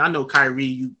know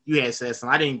Kyrie, you had said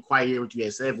something. I didn't quite hear what you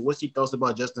had said, but what's your thoughts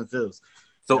about Justin Fields?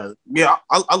 So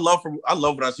I love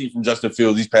what I've seen from Justin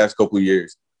Fields these past couple of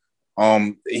years.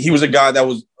 He was a guy that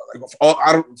was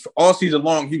all season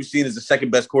long, he was seen as the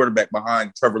second best quarterback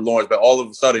behind Trevor Lawrence, but all of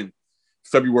a sudden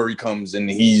February comes and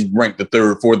he's ranked the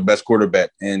third, fourth best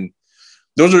quarterback. And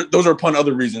those are upon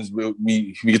other reasons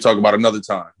we could talk about another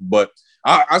time. But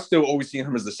I still always see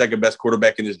him as the second best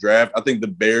quarterback in this draft. I think the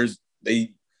Bears,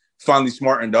 they finally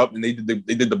smartened up and they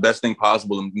did the best thing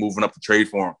possible in moving up the trade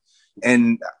for him.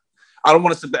 And I don't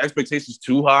want to set the expectations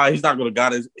too high. He's not going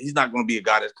to be a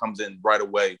guy that comes in right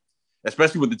away,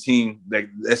 especially with the team that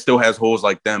still has holes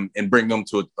like them, and bring them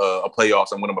to a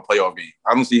playoffs and win them a playoff game.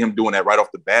 I don't see him doing that right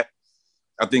off the bat.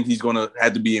 I think he's going to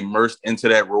have to be immersed into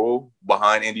that role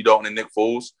behind Andy Dalton and Nick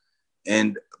Foles,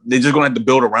 and they're just going to have to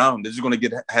build around. They're just going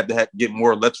to have to get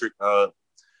more electric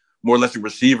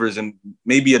receivers and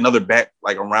maybe another back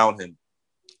like around him,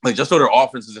 like just so their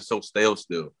offense isn't so stale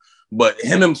still. But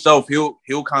him himself,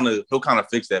 he'll kind of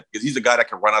fix that because he's a guy that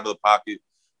can run out of the pocket.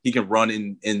 He can run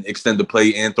and extend the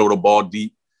play and throw the ball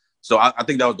deep. So I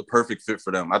think that was the perfect fit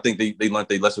for them. I think they learned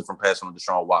their lesson from passing on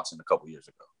Deshaun Watson a couple years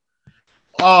ago.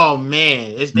 Oh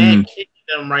man, is that kicking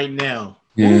them right now?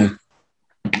 Yeah.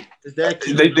 Is that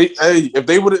if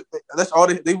they would have, that's all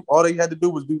they had to do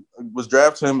was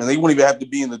draft him, and they wouldn't even have to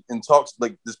be in talks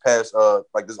like this past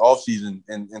this offseason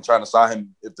and trying to sign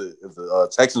him if the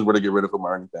Texans were to get rid of him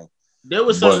or anything. There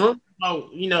was some rumors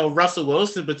about Russell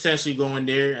Wilson potentially going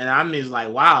there, and I'm just like,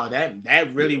 wow,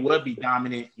 that really would be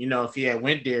dominant, if he had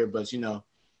went there, but he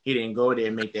didn't go there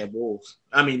and make that move.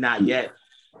 I mean, not yet.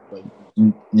 But.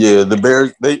 Yeah, the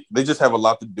Bears they just have a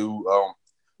lot to do.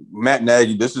 Matt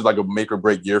Nagy, this is like a make or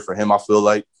break year for him. I feel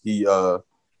like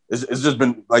it's just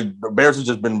been like the Bears have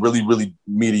just been really, really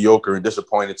mediocre and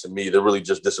disappointed to me. They're really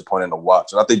just disappointing to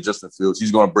watch. And I think Justin Fields,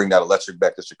 he's going to bring that electric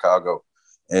back to Chicago,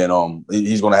 and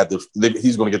he's going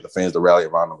to get the fans to rally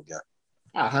around him again.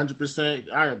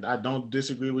 100%. I don't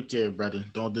disagree with you, brother.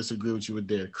 Don't disagree with you with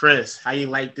there. Chris, how you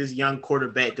like this young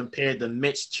quarterback compared to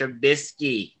Mitch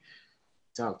Trubisky?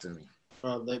 Talk to me.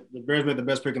 The Bears made the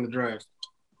best pick in the draft.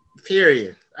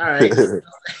 Period. All right.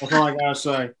 That's all I gotta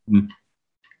say.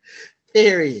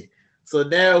 Period. So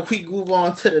now we move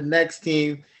on to the next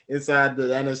team inside the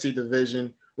NFC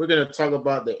division. We're gonna talk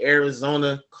about the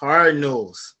Arizona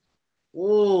Cardinals.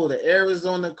 Oh, the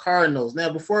Arizona Cardinals.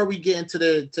 Now, before we get into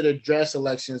the draft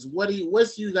selections,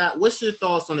 what's your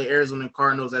thoughts on the Arizona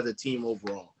Cardinals as a team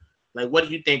overall? Like, what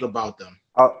do you think about them?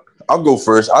 I'll go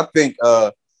first. I think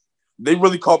they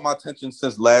really caught my attention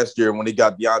since last year when they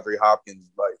got DeAndre Hopkins.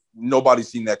 Like, nobody's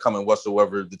seen that coming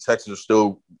whatsoever. The Texans are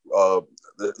still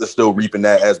they're still reaping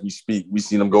that as we speak. We've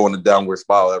seen them go in a downward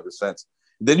spiral ever since.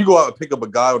 Then you go out and pick up a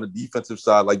guy on the defensive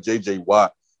side like J.J.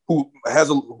 Watt, who has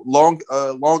a long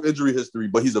injury history,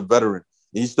 but he's a veteran.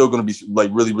 And he's still going to be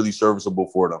like really, really serviceable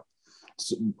for them.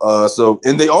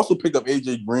 And they also picked up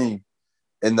A.J. Green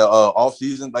in the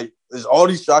offseason. Like, there's all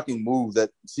these shocking moves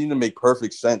that seem to make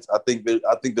perfect sense. I think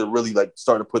they're really like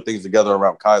starting to put things together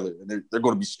around Kyler, and they're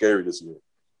going to be scary this year.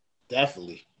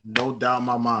 Definitely, no doubt in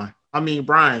my mind. I mean,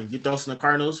 Brian, your thoughts on the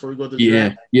Cardinals before we go to the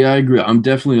draft? Yeah, I agree. I'm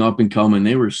definitely up and coming.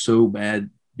 They were so bad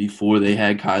before they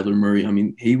had Kyler Murray. I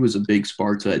mean, he was a big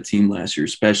spark to that team last year,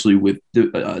 especially with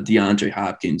DeAndre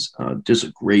Hopkins. Just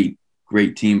a great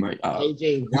team, right?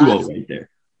 AJ Watt right there.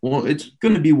 Well, it's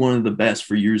going to be one of the best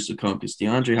for years to come because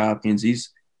DeAndre Hopkins,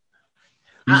 he's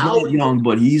not young,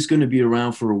 but he's going to be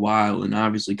around for a while. And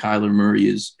obviously, Kyler Murray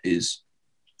is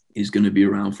going to be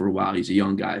around for a while. He's a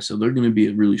young guy, so they're going to be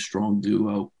a really strong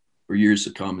duo for years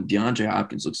to come. And DeAndre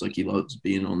Hopkins looks like he loves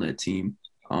being on that team.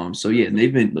 So yeah, and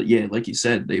they've been, like you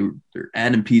said, they're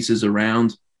adding pieces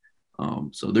around.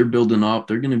 So they're building up.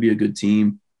 They're going to be a good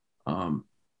team.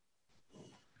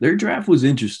 Their draft was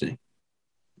interesting.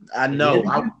 I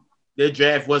know. Their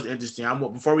draft was interesting.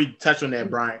 Before we touch on that,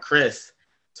 Brian, Chris,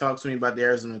 talk to me about the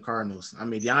Arizona Cardinals. I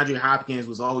mean, DeAndre Hopkins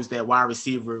was always that wide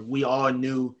receiver. We all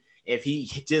knew if he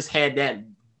just had that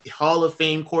Hall of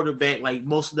Fame quarterback like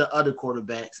most of the other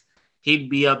quarterbacks, he'd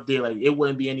be up there. Like, it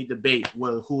wouldn't be any debate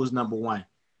who was number one.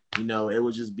 You know, it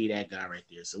would just be that guy right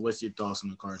there. So what's your thoughts on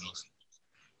the Cardinals?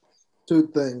 Two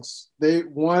things. They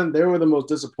were the most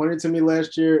disappointing to me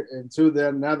last year, and two,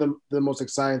 they're now the most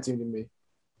exciting team to me.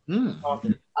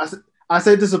 I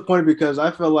say disappointed because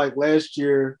I feel like last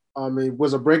year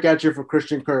was a breakout year for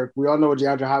Christian Kirk. We all know what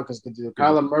DeAndre Hopkins can do.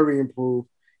 Kyler Murray improved.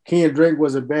 Kenyon Drake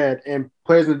wasn't bad, and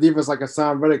players in the defense like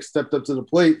Hassan Reddick stepped up to the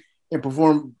plate and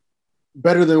performed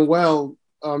better than well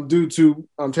due to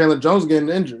Chandler Jones getting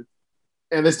injured.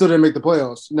 And they still didn't make the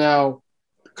playoffs. Now,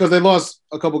 because they lost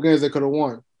a couple games they could have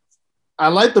won. I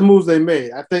like the moves they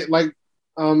made. I think, like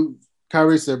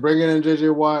Kyrie said, bringing in J.J.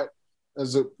 Watt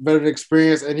as a veteran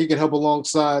experience, and he can help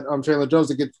alongside Chandler Jones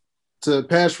to get to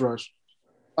pass rush.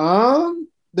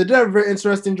 They did have a very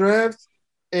interesting draft,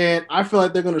 and I feel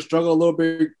like they're going to struggle a little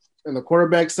bit in the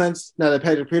quarterback sense now that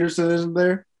Patrick Peterson isn't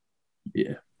there.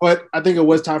 Yeah. But I think it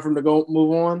was time for him to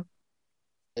move on.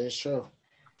 It's true.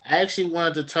 I actually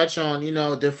wanted to touch on,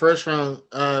 their first round,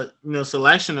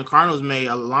 selection. The Cardinals made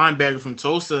a linebacker from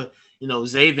Tulsa,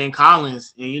 Zaven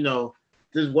Collins. And,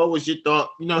 what was your thought?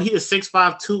 He is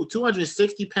 6'5",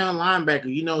 260-pound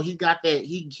linebacker. He got that.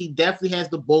 He definitely has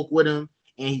the bulk with him,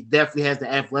 and he definitely has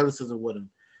the athleticism with him.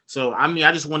 So, I mean,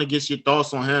 I just want to get your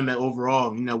thoughts on him and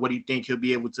overall. What do you think he'll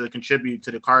be able to contribute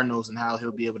to the Cardinals and how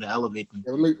he'll be able to elevate them?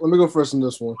 Yeah, let me go first on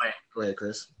this one. Go ahead,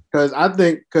 Chris. Because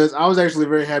I was actually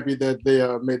very happy that they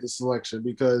made the selection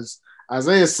because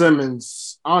Isaiah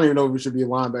Simmons, I don't even know if he should be a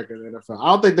linebacker in the NFL. I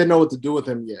don't think they know what to do with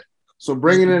him yet. So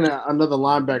bringing in another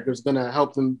linebacker is going to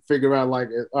help them figure out, like,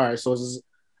 all right, so is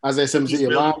Isaiah Simmons a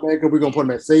linebacker? We're going to put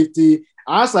him at safety.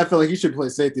 Honestly, I feel like he should play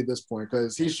safety at this point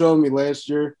because he showed me last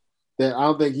year that I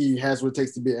don't think he has what it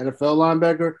takes to be an NFL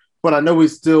linebacker, but I know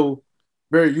he's still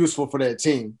very useful for that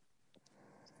team.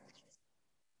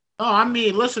 Oh, I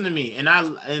mean, listen to me, and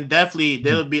definitely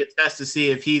there'll be a test to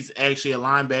see if he's actually a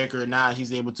linebacker or not.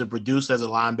 He's able to produce as a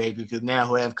linebacker because now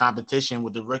he'll have competition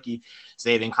with the rookie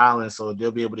Zaven Collins, so they'll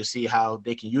be able to see how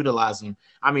they can utilize him.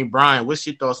 I mean, Brian, what's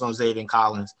your thoughts on Zaven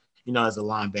Collins? As a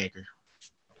linebacker.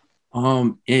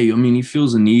 He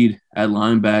feels a need at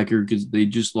linebacker because they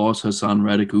just lost Hassan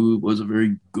Reddick, who was a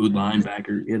very good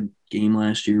linebacker. He had a game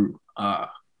last year, I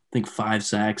think 5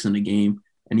 sacks in a game,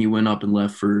 and he went up and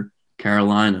left for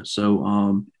Carolina.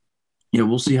 So,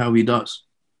 we'll see how he does.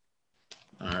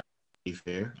 All right,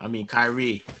 fair. I mean,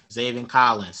 Kyrie, Zaven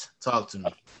Collins, talk to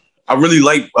me. I really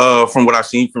like from what I've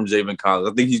seen from Zaven Collins.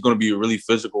 I think he's going to be a really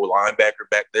physical linebacker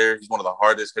back there. He's one of the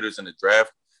hardest hitters in the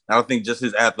draft. And I think just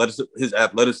his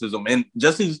athleticism and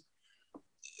just his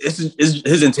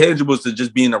intangibles to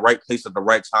just be in the right place at the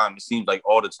right time. It seems like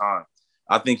all the time.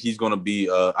 I think he's going to be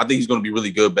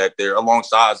really good back there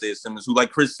alongside Isaiah Simmons, who,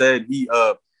 like Chris said,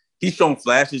 he's shown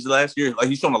flashes last year. Like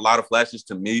he's shown a lot of flashes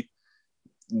to me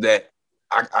that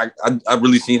I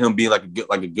really seen him being like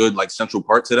a good like central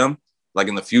part to them, like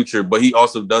in the future. But he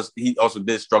also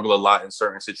did struggle a lot in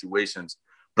certain situations.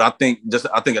 But I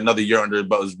think another year under his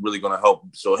belt is really going to help.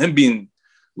 So him being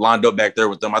lined up back there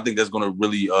with them, I think that's going to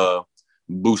really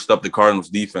boost up the Cardinals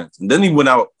defense. And then he went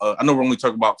out. I know we're only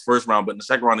talking about first round, but in the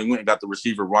second round, he went and got the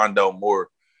receiver Rondale Moore,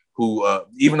 who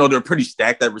even though they're pretty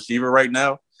stacked at receiver right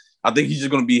now, I think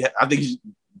he's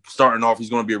starting off. He's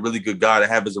going to be a really good guy to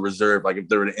have as a reserve. Like if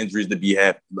there are injuries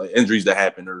that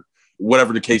happen or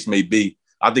whatever the case may be,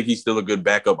 I think he's still a good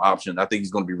backup option. I think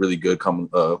he's going to be really good coming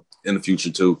in the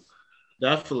future too.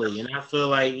 Definitely. And I feel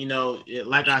like,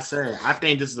 like I said, I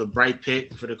think this is a bright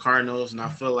pick for the Cardinals. And I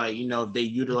feel like, if they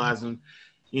utilize him,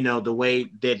 the way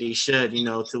that they should,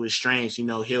 to his strengths,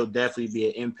 he'll definitely be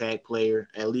an impact player,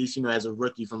 at least, as a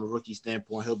rookie, from a rookie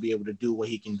standpoint, he'll be able to do what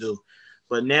he can do.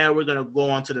 But now we're going to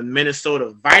go on to the Minnesota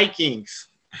Vikings.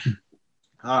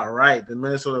 All right, the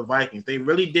Minnesota Vikings. They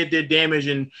really did their damage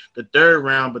in the third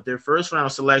round, but their first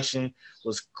round selection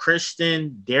was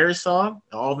Christian Darrisaw, an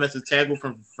offensive tackle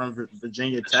from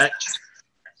Virginia Tech.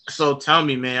 So tell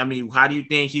me, man, I mean, how do you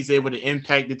think he's able to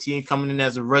impact the team coming in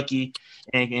as a rookie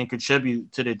and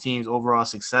contribute to the team's overall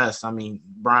success? I mean,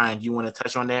 Brian, do you want to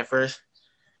touch on that first?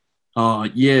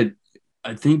 Yeah,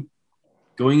 I think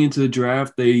going into the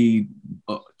draft, they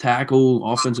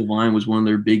tackle offensive line was one of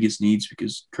their biggest needs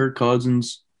because Kirk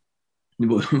Cousins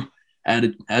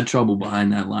had trouble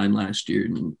behind that line last year.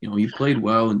 And, he played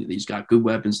well and he's got good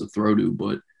weapons to throw to.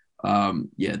 But,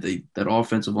 that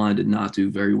offensive line did not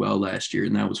do very well last year,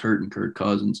 and that was hurting Kirk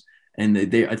Cousins. And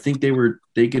I think they were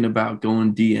thinking about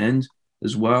going D-end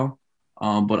as well.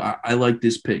 But I like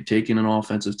this pick, taking an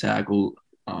offensive tackle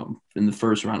in the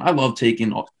first round. I love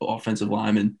taking offensive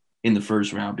linemen in the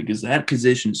first round because that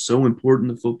position is so important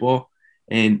to football,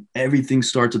 and everything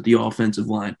starts at the offensive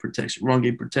line. Protects your run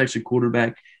game, protects your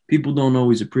quarterback. People don't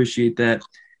always appreciate that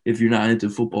if you're not into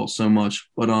football so much.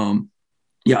 But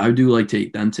I do like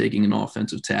them taking an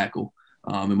offensive tackle.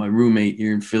 And my roommate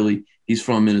here in Philly, he's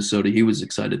from Minnesota. He was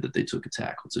excited that they took a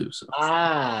tackle too. So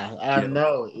I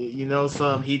know. He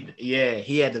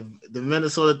had the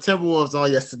Minnesota Timberwolves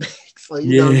on yesterday. So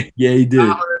he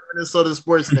did. Minnesota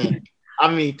sports fan.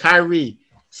 I mean, Kyrie.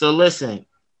 So listen,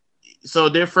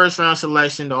 their first round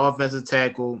selection, the offensive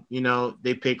tackle,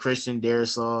 they picked Christian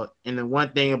Darrisaw. And the one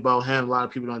thing about him, a lot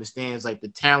of people don't understand, is like the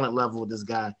talent level of this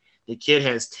guy. The kid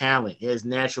has talent. He has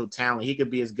natural talent. He could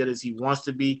be as good as he wants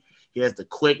to be. He has the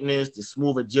quickness, the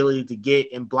smooth agility to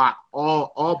get and block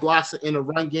all blocks in the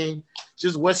run game.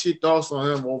 Just what's your thoughts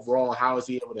on him overall? How is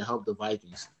he able to help the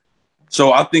Vikings?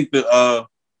 So I think the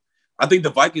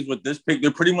Vikings with this pick,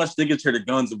 they're pretty much sticking to their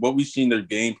guns. What we've seen their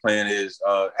game plan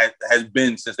has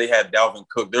been since they had Dalvin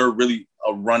Cook. They're really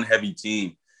a run-heavy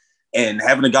team. And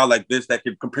having a guy like this that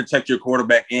can protect your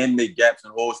quarterback and make gaps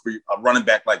and holes for a running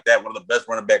back like that, one of the best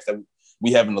running backs that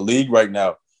we have in the league right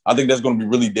now, I think that's going to be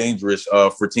really dangerous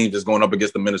for teams that's going up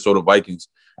against the Minnesota Vikings.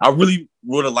 I really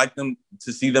would have liked them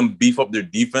to see them beef up their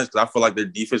defense because I feel like their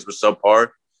defense was subpar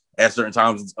at certain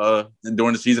times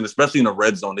during the season, especially in the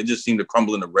red zone. They just seem to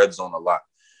crumble in the red zone a lot.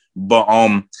 But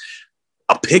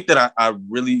a pick that I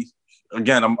really,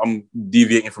 again, I'm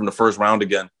deviating from the first round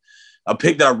again. A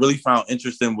pick that I really found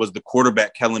interesting was the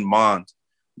quarterback Kellen Mond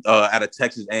out of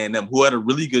Texas A&M, who had a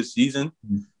really good season.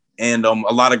 And a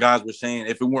lot of guys were saying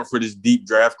if it weren't for this deep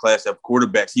draft class of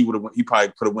quarterbacks, he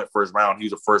probably could have went first round. He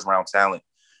was a first round talent.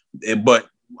 But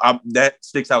that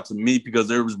sticks out to me because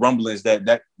there was rumblings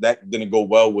that didn't go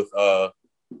well with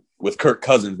Kirk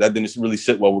Cousins. That didn't really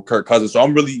sit well with Kirk Cousins. So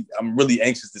I'm really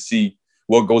anxious to see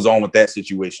what goes on with that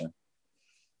situation.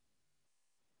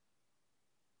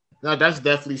 No, that's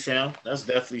definitely sound.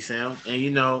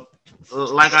 And,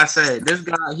 like I said, this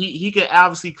guy, he could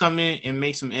obviously come in and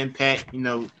make some impact,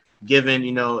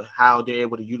 given, how they're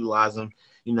able to utilize him,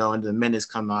 and the minutes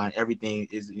come on. Everything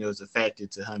is a factor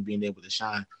to him being able to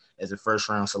shine as a first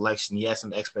round selection. He has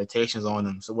some expectations on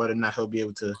him. So whether or not he'll be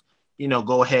able to,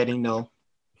 go ahead and,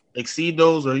 exceed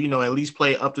those or, at least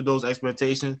play up to those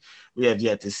expectations, we have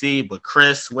yet to see. But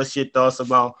Chris, what's your thoughts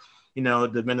about,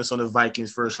 the Minnesota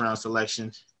Vikings first round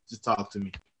selection? Just talk to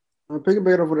me. I'm picking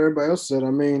back up what everybody else said. I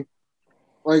mean,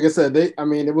 like I said, it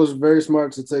was very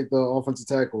smart to take the offensive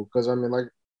tackle because, like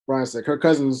Brian said, Kirk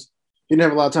Cousins, he didn't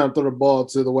have a lot of time to throw the ball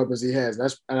to the weapons he has.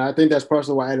 And I think that's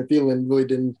partially why Adam Thielen really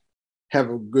didn't have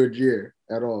a good year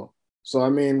at all. So,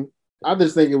 I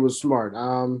just think it was smart.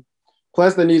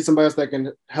 Plus, they need somebody else that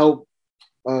can help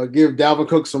give Dalvin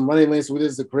Cook some running lanes. So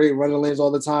this is a great running lanes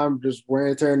all the time, just wearing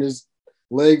and tearing his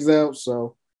legs out.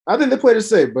 So, I think they played it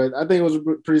safe, but I think it was a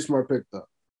pretty smart pick, though.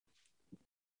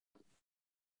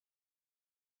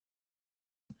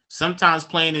 sometimes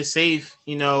playing it safe,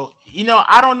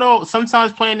 I don't know.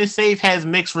 Sometimes playing it safe has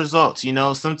mixed results.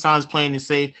 Sometimes playing it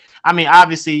safe. I mean,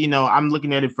 obviously, I'm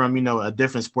looking at it from, a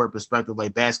different sport perspective,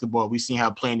 like basketball. We've seen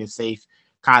how playing it safe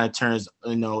kind of turns,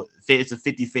 it's a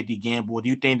 50-50 gamble. Do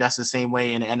you think that's the same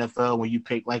way in the NFL when you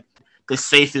pick like the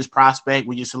safest prospect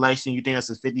with your selection? You think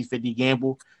that's a 50-50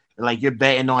 gamble? Like you're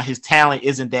betting on his talent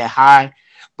isn't that high,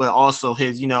 but also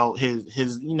his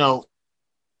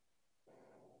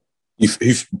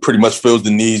he pretty much fills the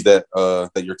needs that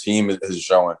that your team is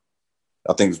showing.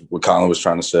 I think is what Colin was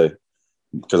trying to say,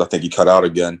 because I think he cut out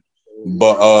again.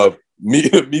 But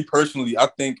me personally, I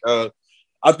think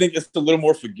it's a little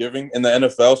more forgiving in the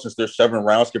NFL since there's 7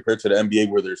 rounds compared to the NBA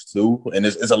where there's 2, and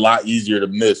it's a lot easier to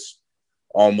miss,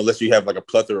 unless you have like a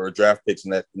plethora of draft picks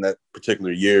in that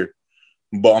particular year.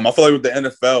 But I feel like with the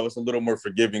NFL, it's a little more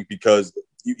forgiving because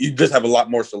you just have a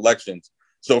lot more selections.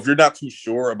 So if you're not too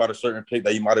sure about a certain pick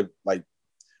that you might have like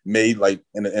made like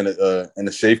in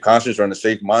a safe conscience or in a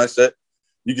safe mindset,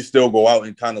 you can still go out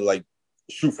and kind of like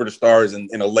shoot for the stars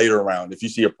in a later round if you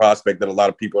see a prospect that a lot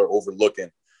of people are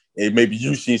overlooking, and maybe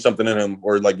you see something in him,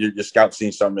 or like your scout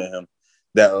seen something in him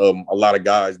that a lot of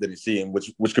guys didn't see him,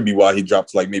 which could be why he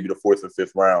dropped to like maybe the 4th or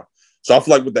 5th round. So I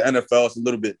feel like with the NFL, it's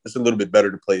a little bit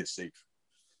better to play it safe.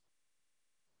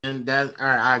 And that, all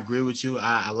right, I agree with you.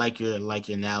 I like your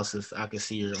analysis. I can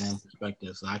see your own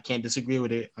perspective, so I can't disagree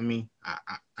with it. I mean, I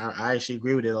actually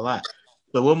agree with it a lot.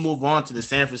 So we'll move on to the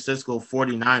San Francisco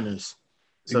 49ers.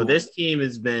 So this team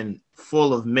has been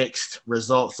full of mixed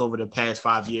results over the past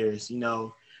 5 years.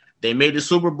 They made the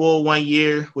Super Bowl one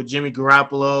year with Jimmy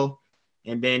Garoppolo,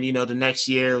 and then, the next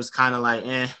year it was kind of like,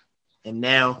 eh. And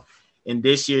now in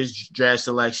this year's draft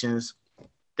selections,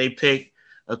 they picked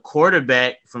a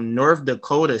quarterback from North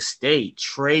Dakota State,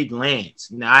 Trey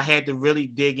Lance. Now, I had to really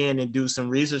dig in and do some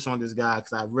research on this guy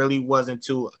because I really wasn't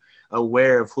too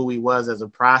aware of who he was as a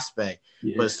prospect.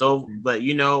 Yeah. But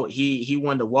he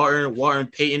won the Walter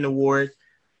Payton Award,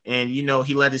 and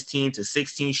he led his team to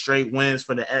 16 straight wins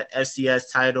for the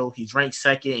FCS title. He's ranked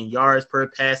 2nd in yards per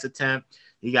pass attempt.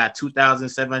 He got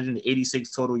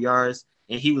 2,786 total yards,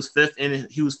 and he was fifth in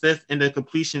the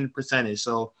completion percentage.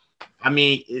 So, I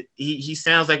mean, he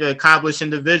sounds like an accomplished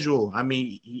individual. I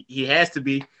mean, he has to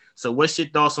be. So, what's your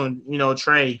thoughts on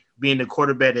Trey being the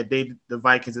quarterback that the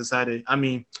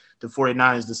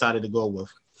 49ers decided to go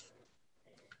with?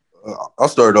 I'll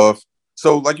start off.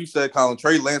 So, like you said, Colin,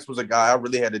 Trey Lance was a guy I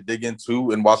really had to dig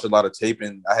into and watch a lot of tape,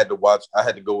 and I had to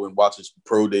go and watch his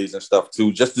pro days and stuff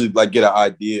too, just to like get an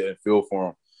idea and feel for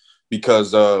him.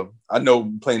 Because I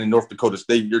know playing in North Dakota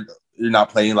State, you're not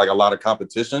playing like a lot of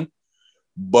competition,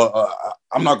 but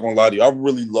I'm not gonna lie to you, I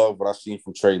really love what I've seen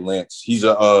from Trey Lance.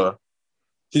 I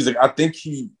think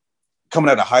he coming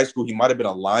out of high school, he might have been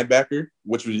a linebacker,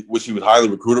 which he was highly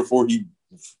recruited for.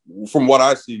 From what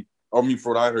I see. From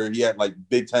what I heard, he had like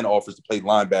Big Ten offers to play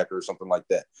linebacker or something like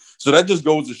that. So that just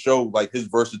goes to show like his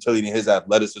versatility and his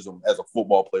athleticism as a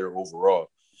football player overall.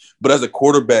 But as a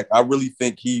quarterback, I really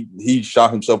think he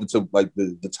shot himself into like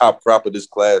the top crop of this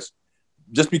class,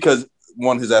 just because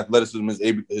one, his athleticism,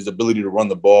 his ability to run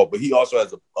the ball, but he also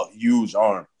has a huge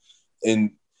arm.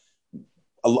 And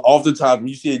oftentimes when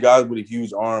you see a guy with a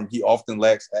huge arm, he often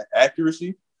lacks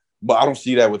accuracy. But I don't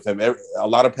see that with him. A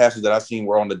lot of passes that I've seen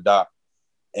were on the dot.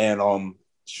 And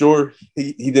sure,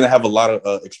 he didn't have a lot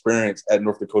of experience at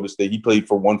North Dakota State. He played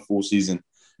for one full season,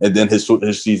 and then his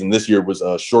season this year was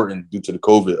shortened due to the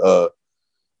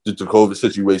COVID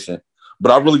situation.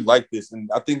 But I really like this,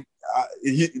 and I think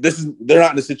they're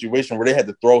not in a situation where they had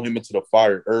to throw him into the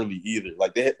fire early either.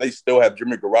 Like they still have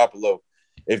Jimmy Garoppolo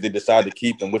if they decide to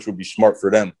keep him, which would be smart for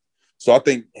them. So I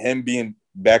think him being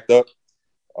backed up.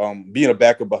 Being a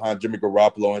backup behind Jimmy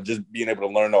Garoppolo and just being able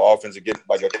to learn the offense and get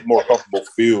like a more comfortable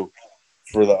feel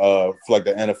for the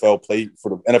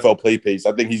NFL play pace,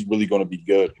 I think he's really going to be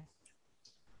good.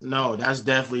 No, that's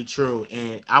definitely true.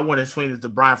 And I want to swing it to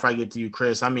Brian before I get to you,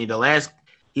 Chris. I mean,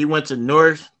 he went to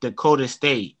North Dakota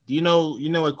State. Do you know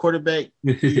a quarterback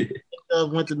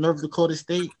went to North Dakota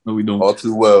State? No, we don't. All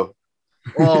too well.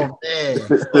 Oh man.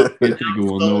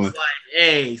 It's like,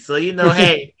 hey, so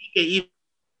hey, he can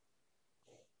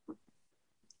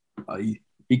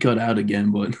he cut out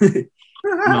again, but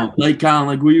like Colin,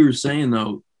 like what you were saying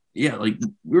though, yeah, like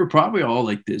we were probably all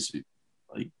like this.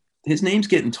 Like his name's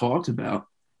getting talked about,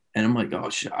 and I'm like, oh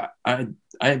shit, I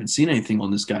haven't seen anything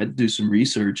on this guy. To do some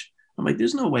research. I'm like,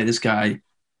 there's no way this guy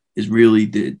is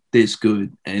really this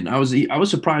good. And I was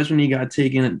surprised when he got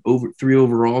taken at 3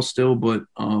 overall still, but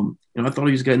I thought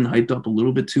he was getting hyped up a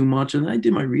little bit too much. And I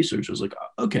did my research. I was like,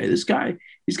 okay, this guy,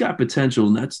 he's got potential,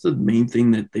 and that's the main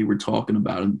thing that they were talking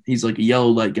about. And he's like a yellow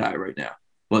light guy right now.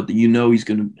 but he's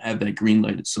going to have that green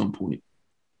light at some point.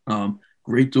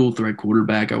 Great dual threat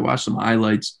quarterback. I watched some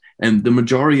highlights, and the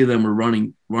majority of them were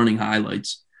running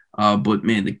highlights. But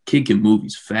man, the kid can move.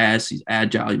 He's fast. He's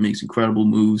agile. He makes incredible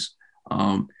moves.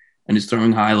 And his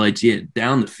throwing highlights,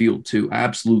 down the field too.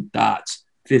 Absolute dots,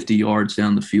 50 yards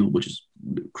down the field, which is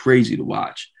crazy to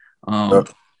watch.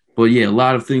 But a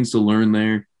lot of things to learn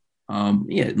there.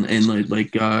 And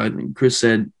like Chris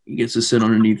said, he gets to sit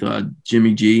underneath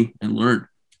Jimmy G and learn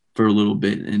for a little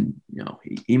bit. And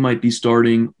he might be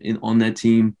starting on that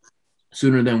team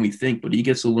sooner than we think, but he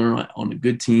gets to learn on a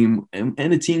good team and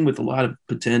a team with a lot of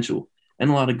potential and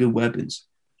a lot of good weapons.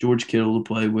 George Kittle to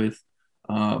play with.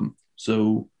 We'll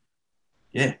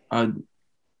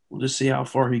just see how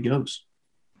far he goes.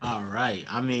 All right.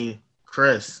 I mean,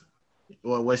 Chris,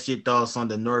 what's your thoughts on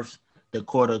the North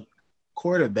Dakota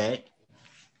quarterback?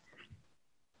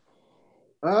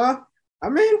 I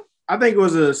think it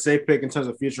was a safe pick in terms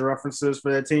of future references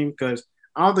for that team because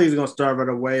I don't think he's going to start right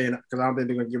away because I don't think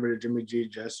they're going to get rid of Jimmy G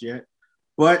just yet.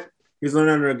 But he's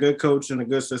learning under a good coach and a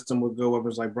good system with good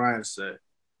weapons, like Brian said.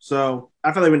 So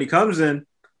I feel like when he comes in,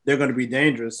 they're going to be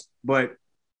dangerous. But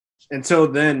until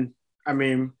then, I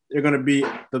mean, they're going to be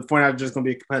 – the 49ers just going to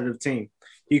be a competitive team.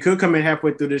 He could come in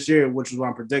halfway through this year, which is what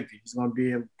I'm predicting. He's going to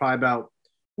be in probably about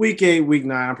week 8, week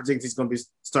 9. I'm predicting he's going to be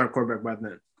starting quarterback by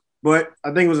then. But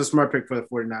I think it was a smart pick for the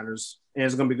 49ers, and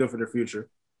it's going to be good for their future.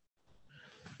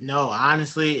 No,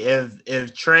 honestly,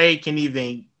 if Trey can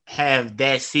even have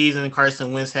that season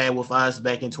Carson Wentz had with us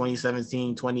back in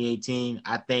 2017, 2018,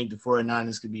 I think the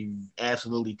 49ers could be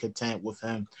absolutely content with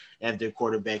him as their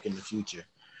quarterback in the future.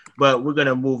 But we're going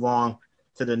to move on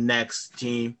to the next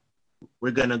team.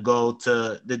 We're going to go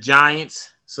to the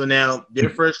Giants. So now their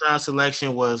first-round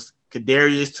selection was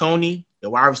Kadarius Toney,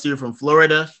 the wide receiver from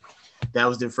Florida. That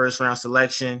was their first-round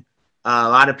selection. A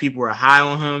lot of people were high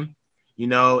on him.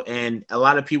 And a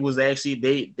lot of people was actually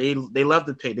they loved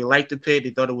the pick. They liked the pick. They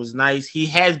thought it was nice. He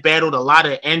has battled a lot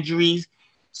of injuries,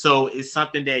 so it's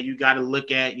something that you got to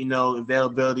look at.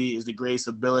 Availability is the greatest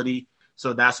ability,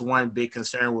 so that's one big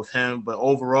concern with him. But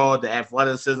overall, the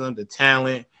athleticism, the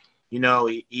talent,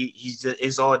 he's just,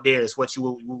 it's all there. It's what you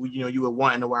would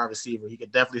want in a wide receiver. He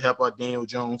could definitely help out Daniel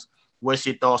Jones. What's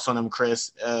your thoughts on him,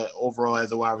 Chris? Overall,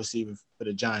 as a wide receiver for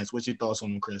the Giants, what's your thoughts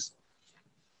on him, Chris?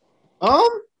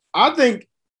 I think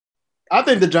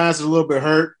the Giants are a little bit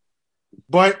hurt,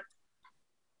 but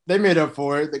they made up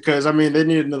for it because, they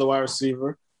needed another wide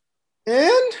receiver.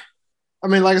 And,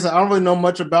 like I said, I don't really know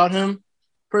much about him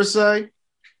per se,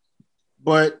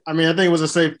 but, I think it was a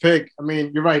safe pick.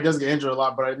 You're right, he does get injured a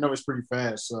lot, but I know he's pretty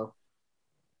fast, so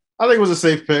I think it was a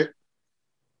safe pick.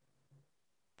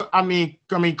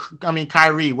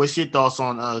 Kyrie, what's your thoughts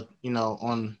on,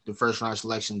 on the first-round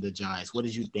selection of the Giants? What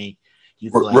did you think?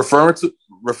 Referring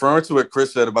to what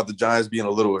Chris said about the Giants being a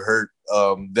little hurt,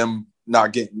 them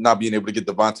not being able to get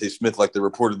Devontae Smith like they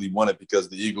reportedly wanted because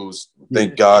the Eagles,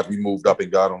 thank God, we moved up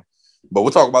and got him. But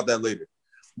we'll talk about that later.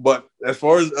 But as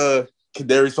far as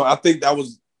Kadarius, so I think that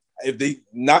was if they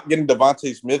not getting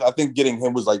Devontae Smith, I think getting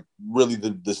him was like really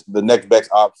the next best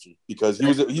option because he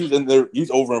was in there. He's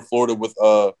over in Florida with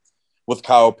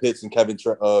Kyle Pitts and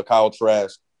Kyle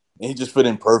Trask. And he just fit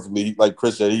in perfectly. Like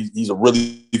Chris said, he's a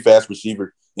really fast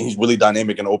receiver, and he's really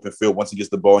dynamic in the open field. Once he gets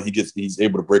the ball, and he's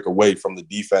able to break away from the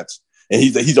defense. And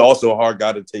he's also a hard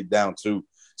guy to take down too.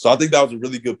 So I think that was a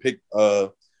really good pick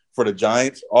for the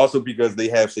Giants. Also because they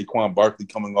have Saquon Barkley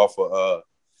coming off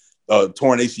a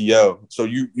torn ACL, so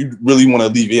you really want to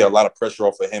alleviate a lot of pressure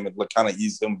off of him and kind of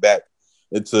ease him back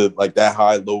into like that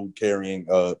high load carrying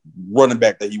running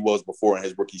back that he was before in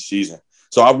his rookie season.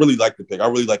 So I really like the pick. I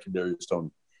really like Kadarius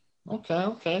Toney.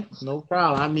 Okay. No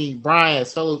problem. Brian,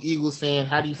 fellow Eagles fan,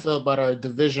 how do you feel about our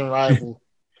division rival?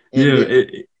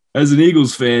 As an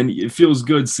Eagles fan, it feels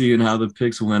good seeing how the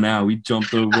picks went out. We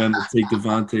jumped over them to take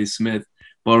Devontae Smith.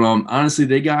 But honestly,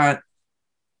 they got,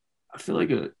 I feel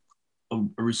like a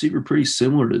receiver pretty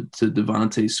similar to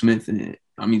Devontae Smith.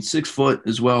 6 foot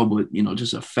as well, but,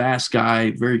 just a fast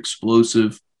guy, very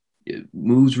explosive, it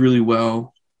moves really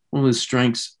well. One of his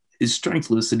strengths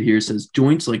listed here says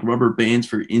joints like rubber bands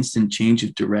for instant change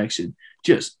of direction.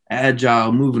 Just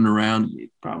agile, moving around.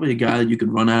 Probably a guy that you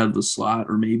could run out of the slot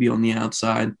or maybe on the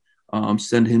outside,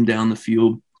 send him down the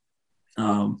field.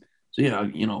 A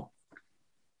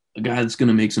guy that's going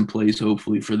to make some plays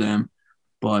hopefully for them.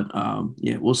 But,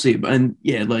 we'll see.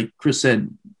 Like Chris said,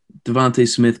 Devontae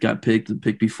Smith got picked the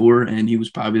pick before, and he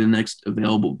was probably the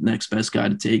next best guy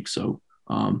to take. So,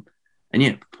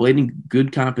 played in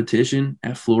good competition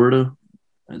at Florida.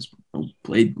 Has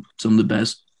played some of the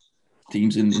best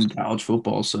teams in college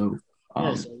football. So,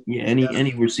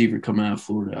 any receiver coming out of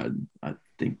Florida, I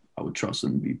think would trust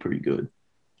them to be pretty good.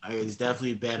 It's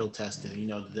definitely battle tested. You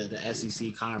know, the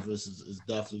SEC conference is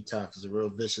definitely tough. It's a real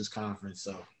vicious conference.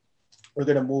 So we're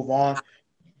gonna move on.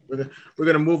 We're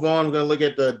gonna move on. We're gonna look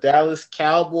at the Dallas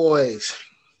Cowboys.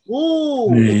 Ooh,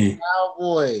 the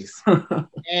Cowboys.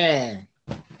 Man,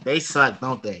 they suck,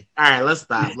 don't they? All right, let's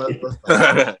stop. Let's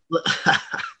stop.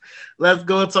 Let's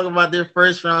go talk about their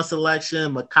first round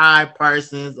selection. Micah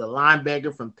Parsons, a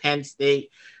linebacker from Penn State,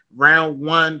 round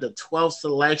 1, the 12th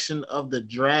selection of the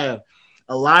draft.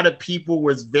 A lot of people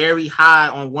was very high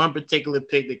on one particular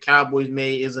pick the Cowboys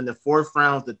made. Is in the 4th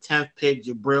round, the 10th pick,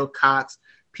 Jabril Cox.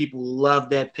 People love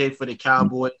that pick for the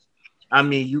Cowboys. I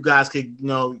mean, you guys could,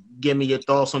 give me your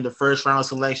thoughts on the first round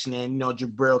selection and,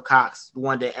 Jabril Cox, the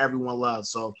one that everyone loves.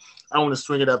 So I want to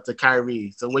swing it up to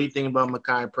Kyrie. So what do you think about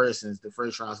Micah Parsons, the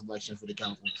first round selection for the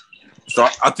Cowboys? So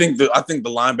I think the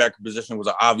linebacker position was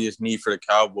an obvious need for the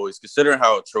Cowboys, considering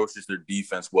how atrocious their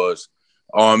defense was.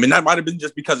 And that might have been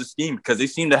just because of scheme, because they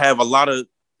seem to have a lot of,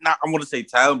 not I want to say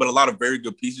talent, but a lot of very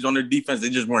good pieces on their defense. They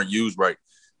just weren't used right.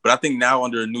 But I think now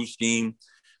under a new scheme,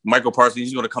 Micah Parsons,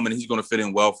 he's going to come in and he's going to fit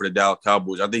in well for the Dallas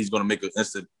Cowboys. I think he's going to make an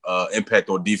instant impact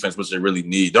on defense, which they really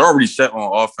need. They're already set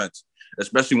on offense,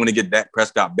 especially when they get Dak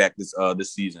Prescott back this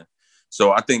season.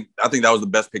 So I think that was the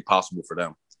best pick possible for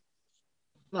them.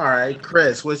 All right,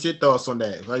 Chris, what's your thoughts on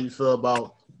that? How you feel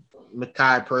about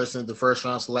Micah Parsons, the first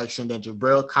round selection, then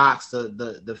Jabril Cox,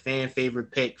 the fan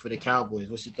favorite pick for the Cowboys?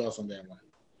 What's your thoughts on that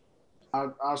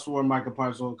one? I swore Micah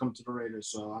Parsons will come to the Raiders,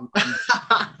 so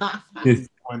I'm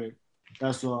disappointed.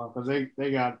 That's all, because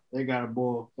they got a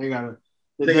bull. They got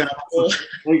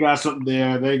something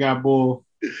there. They got bull.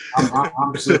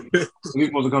 I'm sick. He's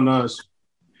supposed to come to us.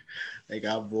 They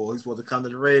got bull. He's supposed to come to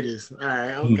the Raiders. All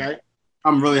right, okay.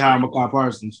 I'm really high on Micah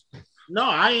Parsons. No,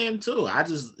 I am too. I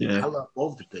love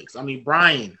both the picks. I mean,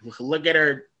 Brian, look at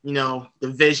her,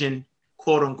 division,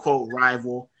 quote unquote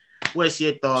rival. What's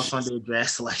your thoughts on their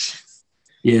draft selections?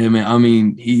 Yeah, man. I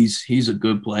mean, he's a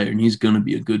good player, and he's going to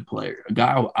be a good player. A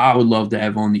guy I would love to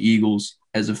have on the Eagles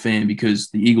as a fan, because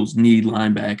the Eagles need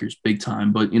linebackers big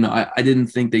time. But, I didn't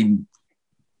think they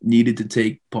needed to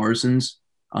take Parsons,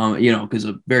 because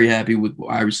I'm very happy with the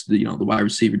wide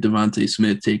receiver Devontae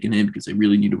Smith taking him, because they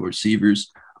really needed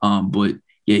receivers. But,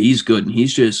 yeah, he's good, and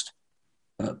he's just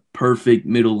a perfect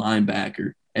middle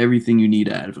linebacker. Everything you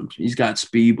need out of him. He's got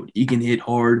speed, but he can hit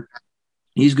hard.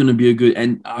 He's going to be a good –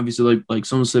 and obviously, like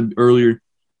someone said earlier,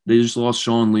 they just lost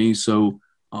Sean Lee. So,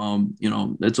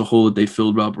 that's a hole that they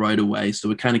filled up right away.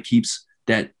 So it kind of keeps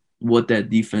what that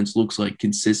defense looks like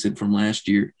consistent from last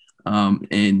year.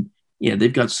 And, yeah,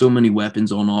 they've got so many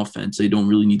weapons on offense. They don't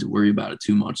really need to worry about it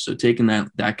too much. So taking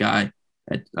that guy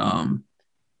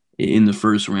in the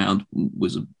first round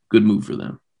was a good move for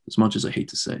them, as much as I hate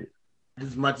to say it.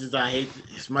 As much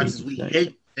as we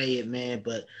hate say it, man,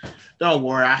 but don't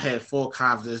worry. I had full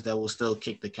confidence that we'll still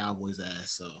kick the Cowboys'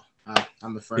 ass. So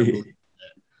I'm a firm believer in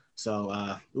that.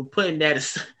 So we're putting that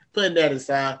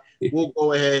aside. We'll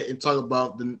go ahead and talk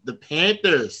about the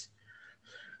Panthers.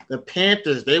 The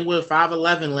Panthers, they were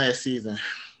 5-11 last season.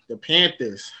 The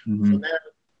Panthers. Mm-hmm. So now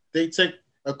they took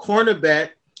a cornerback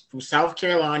from South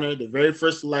Carolina, the very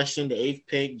first selection, the 8th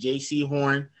pick, J.C.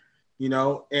 Horn.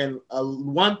 And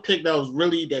one pick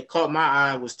that caught my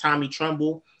eye was Tommy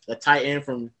Tremble, a tight end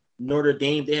from Notre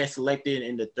Dame. They had selected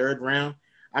in the 3rd round.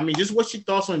 I mean, just what's your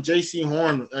thoughts on J.C.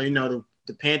 Horn, the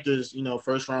Panthers,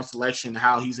 first round selection,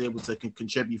 how he's able to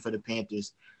contribute for the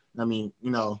Panthers? I mean,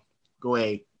 go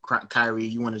ahead, Kyrie,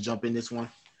 you want to jump in this one?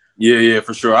 Yeah,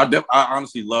 for sure. I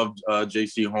honestly loved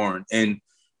J.C. Horn, and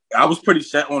I was pretty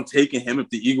set on taking him if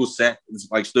the Eagles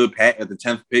stood pat at the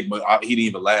 10th pick, but he didn't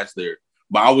even last there.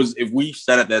 But if we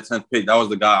sat at that 10th pick, that was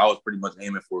the guy I was pretty much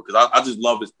aiming for, because I just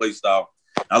love his play style.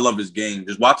 I love his game.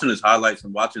 Just watching his highlights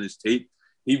and watching his tape,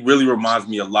 he really reminds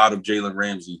me a lot of Jalen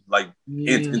Ramsey,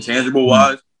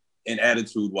 intangible-wise and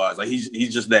attitude-wise. Like,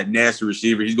 he's just that nasty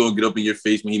receiver. He's going to get up in your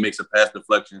face when he makes a pass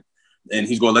deflection, and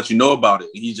he's going to let you know about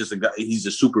it. He's just a guy. He's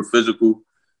just super physical,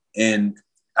 and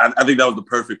I think that was the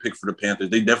perfect pick for the Panthers.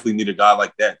 They definitely need a guy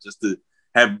like that just to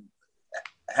have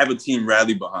a team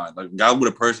rally behind, like a guy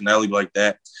with a personality like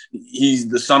that. He's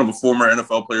the son of a former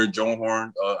NFL player, Joe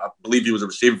Horn. I believe he was a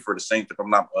receiver for the Saints, if I'm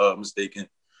not mistaken.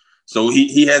 So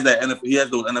he has he has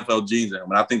those NFL genes in him,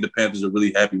 and I think the Panthers are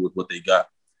really happy with what they got.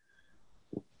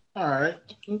 All right,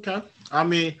 okay. I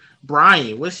mean,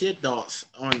 Brian, what's your thoughts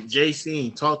on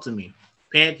JC? Talk to me.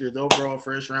 Panthers overall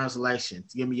first round selection.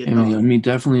 Give me your thoughts. I mean,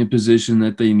 definitely a position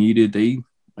that they needed.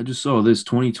 I just saw this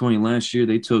 2020 last year.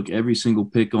 They took every single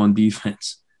pick on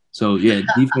defense. So, yeah,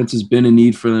 defense has been a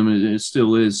need for them, and it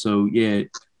still is. So, yeah,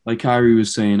 like Kyrie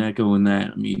was saying, echoing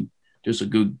that, I mean, just a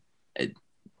good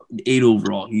 8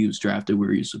 overall, he was drafted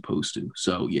where he was supposed to.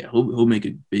 So yeah, he'll make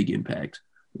a big impact,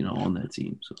 on that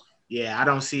team. So yeah, I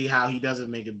don't see how he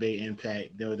doesn't make a big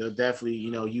impact. They'll definitely,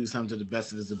 use him to the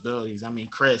best of his abilities. I mean,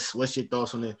 Chris, what's your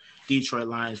thoughts on the Detroit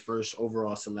Lions first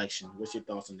overall selection? What's your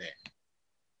thoughts on that?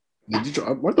 I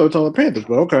thought it was all the Panthers,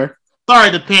 but okay. Sorry,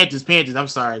 the Panthers. I'm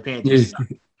sorry, Panthers.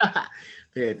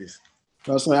 Panthers.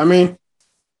 I mean,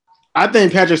 I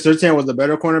think Patrick Surtain was the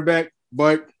better cornerback,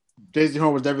 but J.C.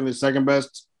 Horn was definitely the second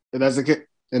best in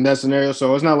that scenario.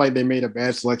 So it's not like they made a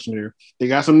bad selection here. They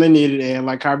got something they needed, and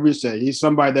like Kyrie said, he's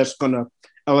somebody that's going to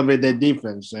elevate their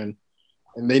defense, and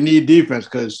they need defense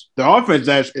because the offense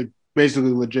is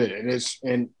basically legit.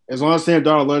 And as long as Sam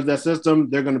Darnold learns that system,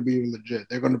 they're going to be legit.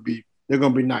 They're going to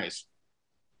be nice.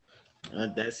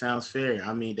 That sounds fair.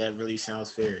 I mean, that really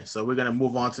sounds fair. So we're going to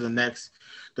move on to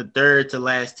the third to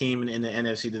last team in the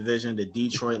NFC division, the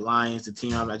Detroit Lions, the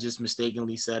team I just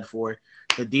mistakenly said for.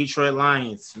 The Detroit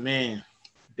Lions, man,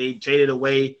 they traded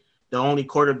away the only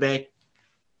quarterback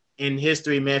in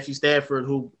history, Matthew Stafford,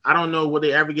 who I don't know will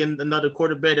they ever get another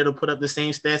quarterback that'll put up the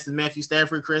same stats as Matthew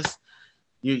Stafford, Chris?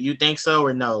 You think so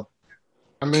or no?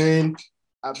 I mean,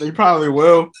 they probably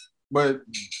will, but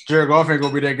Jared Goff ain't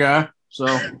going to be that guy, so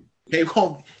 – He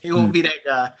won't be that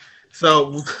guy.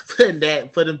 So putting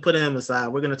him aside,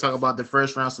 we're gonna talk about the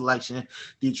first round selection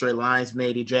Detroit Lions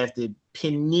made. He drafted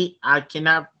Penei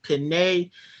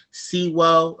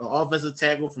Sewell, an offensive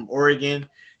tackle from Oregon.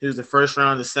 He was the first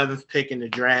round, the 7th pick in the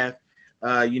draft.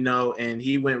 And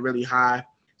he went really high.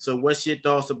 So what's your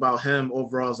thoughts about him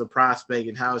overall as a prospect,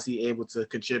 and how is he able to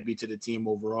contribute to the team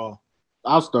overall?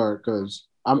 I'll start because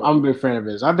I'm a big fan of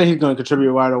his. I think he's going to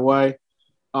contribute right away.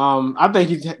 I think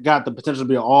he's got the potential to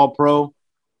be an all-pro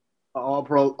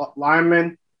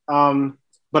lineman.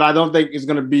 But I don't think it's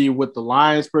going to be with the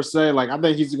Lions per se. Like, I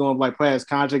think he's going to play his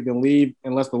contract and leave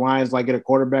unless the Lions get a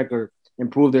quarterback or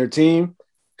improve their team.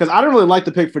 Because I don't really like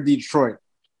the pick for Detroit.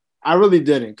 I really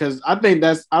didn't, because I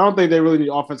don't think they really need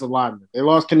offensive linemen. They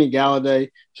lost Kenny Galladay,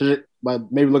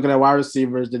 but maybe looking at wide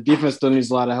receivers, the defense still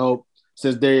needs a lot of help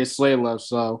since Darius Slay left.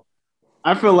 So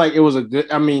I feel like it was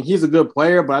he's a good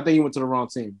player, but I think he went to the wrong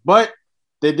team. But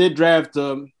they did draft,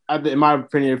 in my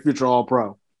opinion, a future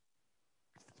All-Pro.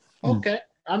 Okay.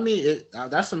 I mean,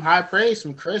 that's some high praise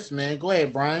from Chris, man. Go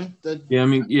ahead, Brian.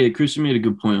 Chris, you made a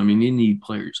good point. I mean, they need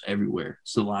players everywhere.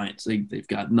 It's the Lions. They've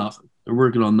got nothing. They're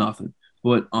working on nothing.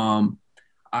 But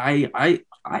I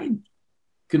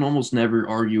can almost never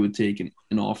argue with taking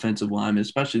an offensive lineman,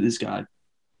 especially this guy.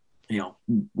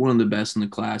 One of the best in the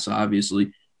class,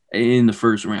 obviously, in the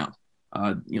first round.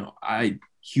 I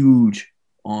huge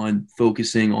on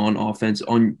focusing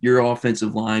on your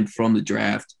offensive line from the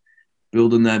draft,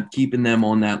 building that, keeping them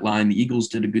on that line. The Eagles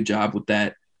did a good job with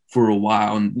that for a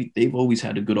while, and they've always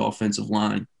had a good offensive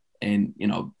line. And,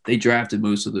 they drafted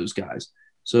most of those guys.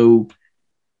 So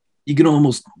you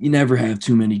never have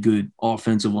too many good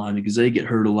offensive linemen because they get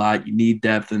hurt a lot. You need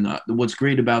depth. And what's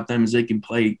great about them is they can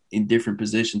play in different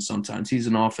positions sometimes. He's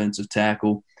an offensive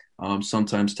tackle.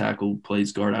 Sometimes tackle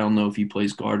plays guard. I don't know if he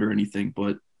plays guard or anything,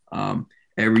 but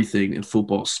everything in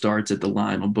football starts at the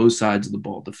line on both sides of the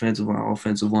ball, defensive line,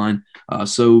 offensive line.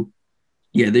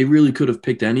 They really could have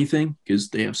picked anything because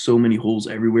they have so many holes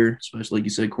everywhere, especially, like you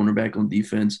said, cornerback on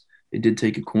defense. They did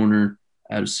take a corner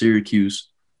out of Syracuse.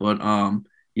 But,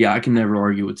 I can never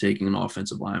argue with taking an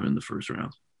offensive lineman in the first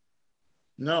round.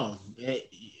 No.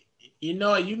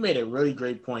 You made a really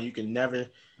great point. You can never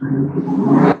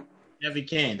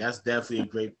can. That's definitely a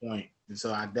great point. And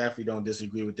so I definitely don't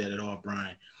disagree with that at all,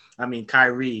 Brian. I mean,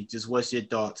 Kyrie, just what's your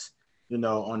thoughts,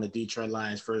 on the Detroit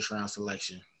Lions first round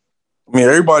selection? I mean,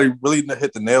 everybody really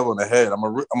hit the nail on the head. I'm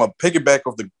a piggyback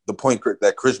of the point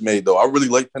that Chris made, though. I really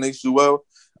like Penei Sewell.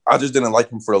 I just didn't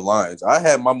like him for the Lions. I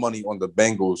had my money on the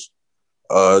Bengals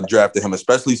drafted him,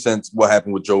 especially since what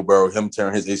happened with Joe Burrow, him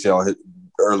tearing his ACL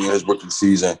early in his rookie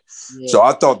season. Yeah. So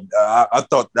I thought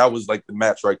that was the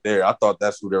match right there. I thought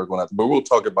that's who they were going after. But we'll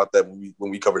talk about that when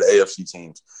we cover the AFC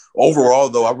teams. Overall,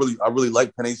 though, I really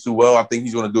like Penei Sewell. I think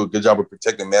he's going to do a good job of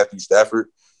protecting Matthew Stafford.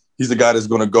 He's the guy that's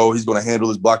going to go. He's going to handle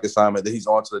his block assignment. Then he's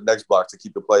on to the next block to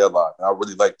keep the play alive. And I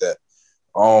really like that.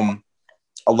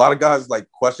 A lot of guys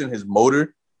question his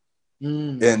motor.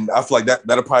 And I feel like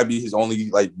that'll probably be his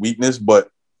only weakness, but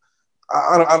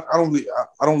I don't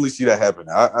really see that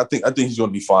happening. I think he's going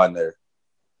to be fine there.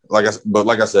 Like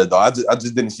I said though, I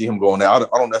just didn't see him going there. I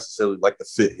don't necessarily like the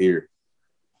fit here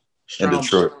in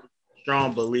Detroit.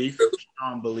 Strong belief.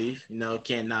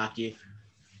 Can't knock it.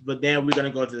 But then we're gonna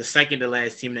go to the second to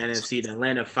last team in the NFC, the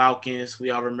Atlanta Falcons.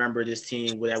 We all remember this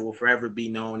team that will forever be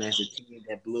known as the team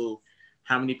that blew.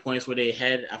 How many points were they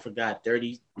ahead? I forgot.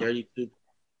 30, 32.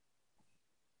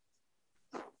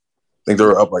 think they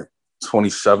were up like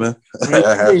 27 at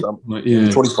halftime.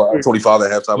 Yeah. 25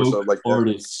 at halftime or something like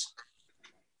that.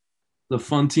 The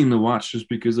fun team to watch just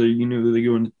because they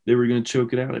were going to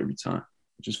choke it out every time.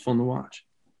 Just fun to watch.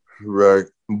 Right.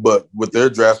 But with their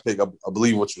draft pick, I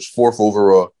believe, which was 4th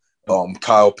overall,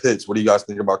 Kyle Pitts. What do you guys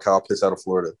think about Kyle Pitts out of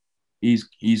Florida?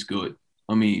 He's good.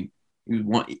 I mean, he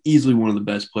was easily one of the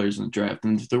best players in the draft.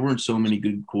 And if there weren't so many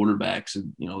good quarterbacks,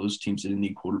 and those teams didn't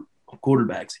need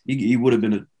quarterbacks, he would have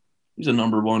been he's a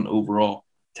number 1 overall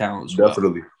talent as well.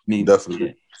 Definitely. I mean, definitely.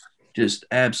 Yeah, just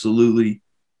absolutely,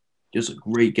 just a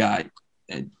great guy.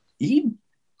 And the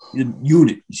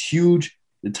unit is huge,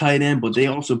 the tight end, but they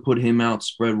also put him out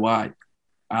spread wide,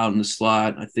 out in the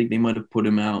slot. I think they might have put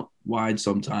him out wide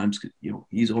sometimes.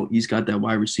 He's got that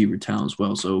wide receiver talent as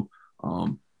well. So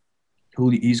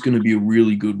he's going to be a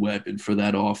really good weapon for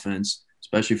that offense,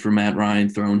 especially for Matt Ryan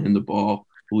throwing him the ball.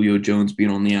 Julio Jones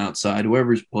being on the outside.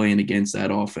 Whoever's playing against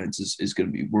that offense is going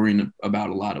to be worrying about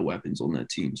a lot of weapons on that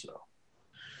team. So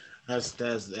that's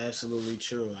absolutely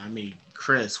true. I mean,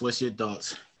 Chris, what's your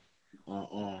thoughts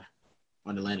on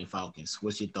the Atlanta Falcons?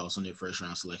 What's your thoughts on their first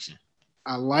round selection?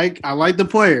 I like the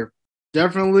player.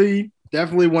 Definitely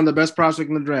one of the best prospects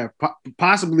in the draft.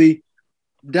 Possibly,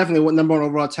 definitely number 1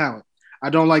 overall talent. I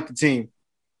don't like the team.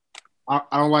 I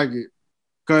don't like it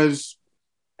because,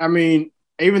 I mean,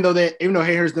 even though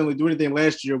Hayhurst didn't really do anything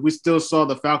last year, we still saw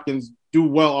the Falcons do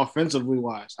well offensively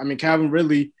wise. I mean, Calvin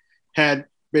Ridley had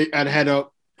a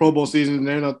Pro Bowl season,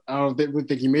 and I don't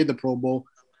think he made the Pro Bowl.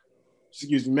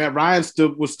 Excuse me. Matt Ryan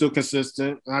was still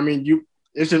consistent. I mean,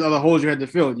 it's just other holes you had to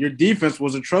fill. Your defense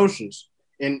was atrocious,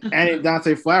 and adding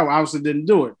Dante Flower obviously didn't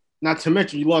do it. Not to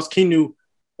mention you lost Keanu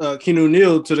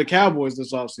Neal to the Cowboys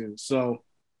this offseason. So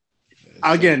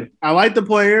again, I like the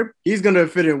player. He's going to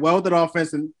fit in well with that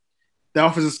offense, and the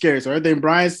offense is scary. So everything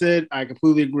Brian said, I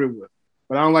completely agree with.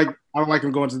 But I don't like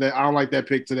him going to that. I don't like that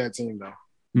pick to that team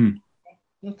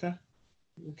though. Okay,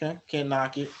 can't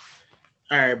knock it.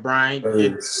 All right, Brian.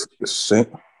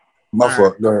 My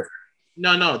fault. Go ahead.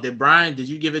 No. Did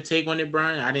you give a take on it,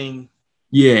 Brian? I didn't.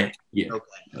 Yeah. Okay,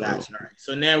 gotcha. All right.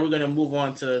 So now we're gonna move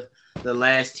on to the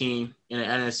last team in the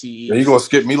NFC East. Are you gonna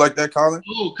skip me like that, Colin?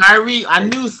 Oh, Kyrie! I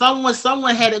knew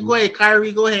someone had it. Go ahead,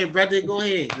 Kyrie. Go ahead, brother. Go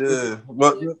ahead. Yeah,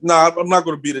 but I'm not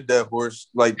gonna beat a dead horse.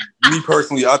 Like me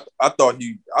personally, I thought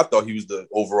he was the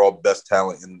overall best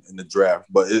talent in the draft,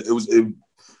 but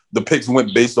the picks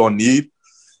went based on need.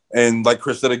 And like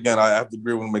Chris said again, I have to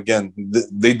agree with him again.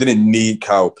 They didn't need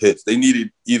Kyle Pitts. They needed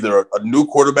either a new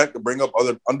quarterback to bring up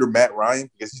under Matt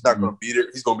Ryan, because he's not going to be there.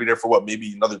 He's going to be there for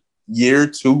maybe another year,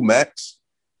 2 max.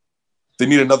 They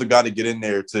need another guy to get in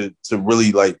there to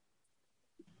really to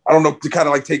kind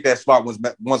of take that spot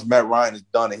once Matt Ryan is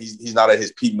done and he's not at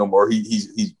his peak no more.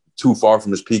 He's too far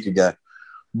from his peak again.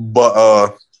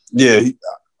 But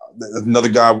another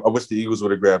guy I wish the Eagles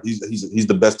would have grabbed. He's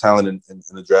the best talent in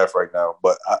the draft right now.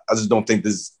 But I just don't think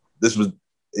this was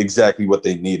exactly what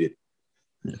they needed.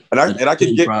 And I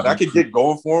could get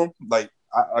going for him. Like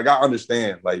I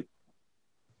understand. Like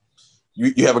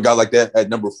you have a guy like that at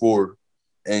number 4,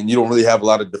 and you don't really have a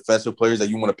lot of defensive players that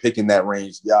you want to pick in that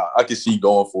range. Yeah, I can see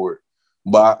going for it,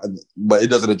 but it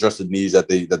doesn't address the needs that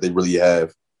they really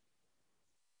have.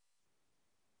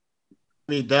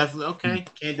 I mean, definitely. Okay.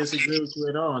 Can't disagree with you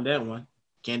at all on that one.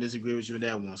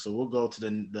 So we'll go to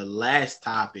the last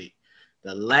topic.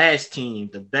 The last team,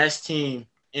 the best team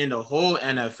in the whole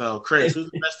NFL. Chris, who's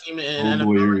the best team in the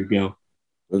NFL? Here we go.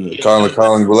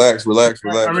 Colin, relax.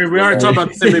 I mean, we already talked about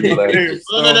the Tampa Bay.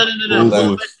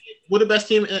 No. What the best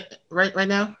team right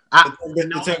now?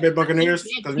 The Tampa Bay Buccaneers,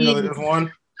 because we know they just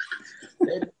won.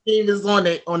 The team is on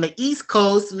the East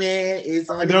Coast, man.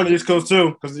 They're on the East Coast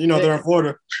too, because they're in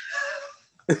Florida.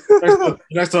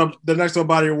 The next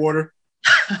body of water.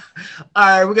 All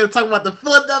right, we're gonna talk about the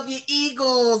Philadelphia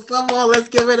Eagles. Come on, let's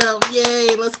give it up!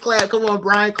 Yay! Let's clap. Come on,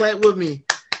 Brian, clap with me.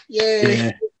 Yay!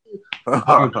 Yeah.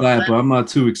 I'll clap, but I'm not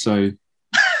too excited.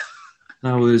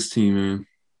 Not with this team, man.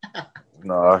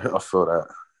 No, I feel that.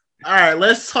 All right,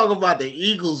 let's talk about the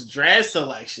Eagles draft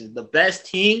selection. The best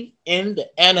team in the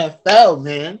NFL,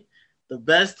 man. The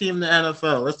best team in the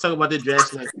NFL. Let's talk about the draft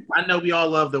selection. I know we all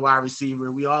love the wide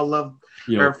receiver. We all love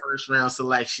her first round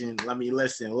selection.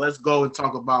 Let's go and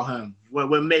talk about him.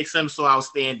 What makes him so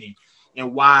outstanding,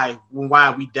 and why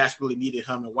we desperately needed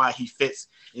him, and why he fits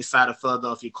inside of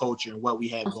Philadelphia culture and what we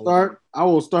had going. I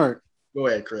will start. Go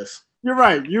ahead, Chris. You're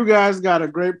right. You guys got a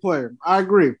great player. I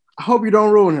agree. I hope you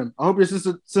don't ruin him. I hope your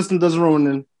system doesn't ruin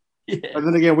him. Yeah. But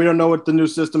then again, we don't know what the new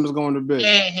system is going to be.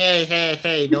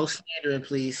 Hey. No slandering,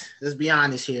 please. Let's be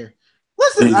honest here.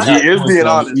 Listen, he is being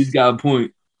honest. He's got a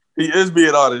point. He is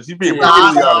being honest. He's being really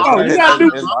honest.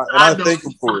 And I thank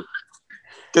him for it.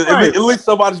 Because Right. at least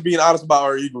somebody's being honest about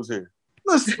our Eagles here.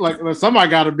 Listen, somebody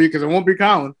got to be because it won't be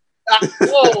Colin.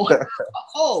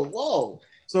 Whoa. Whoa.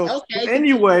 So Okay.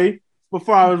 anyway,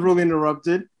 before I was really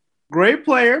interrupted, great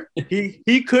player.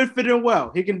 He could fit in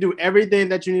well. He can do everything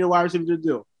that you need a wide receiver to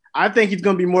do. I think he's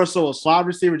going to be more so a slot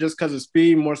receiver just because of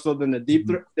speed, more so than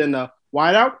the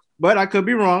wide out. But I could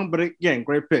be wrong. But again,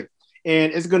 great pick.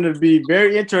 And it's going to be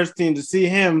very interesting to see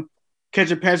him catch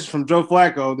a passes from Joe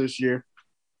Flacco this year.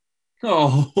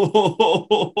 Oh,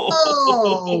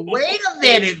 Wait a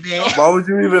minute, man. Why would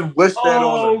you even wish that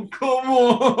on us? come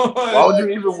on. Why would you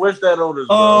even wish that on us,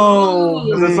 bro?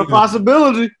 Oh, It's a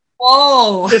possibility.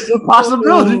 Whoa. It's a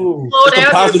possibility. It's a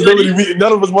possibility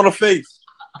none of us want to face.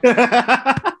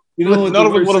 You know what? None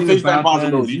of us want want to face that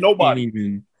possibility.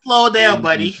 Nobody. Slow down,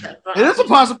 buddy. It is a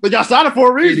possibility. Y'all signed it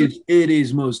for a reason. It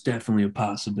is most definitely a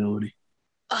possibility.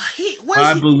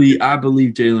 I believe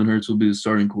Jalen Hurts will be the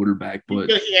starting quarterback, but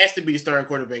he has to be the starting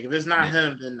quarterback. If it's not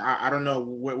him, then I don't know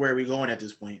where are we going at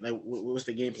this point. Like, what's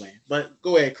the game plan? But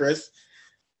go ahead, Chris.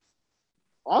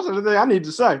 Also, the thing I need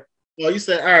to say. Well, you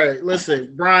said, all right.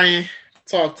 Listen, Brian,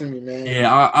 talk to me, man.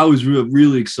 Yeah, I was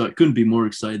really excited. Couldn't be more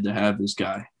excited to have this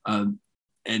guy.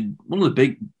 And one of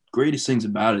the greatest things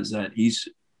about it is that he's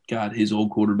got his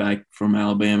old quarterback from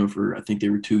Alabama for, I think they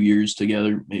were 2 years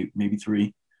together, maybe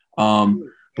 3.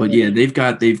 But yeah,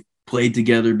 they've played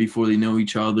together before they know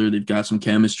each other. They've got some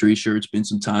chemistry. Sure, it's been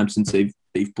some time since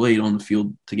they've played on the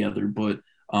field together, but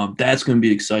that's going to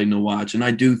be exciting to watch. And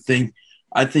I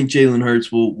think Jalen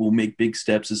Hurts will make big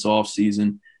steps this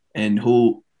offseason, and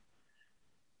he'll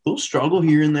struggle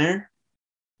here and there,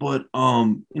 but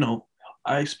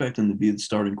I expect him to be the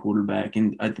starting quarterback,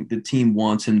 and I think the team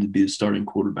wants him to be the starting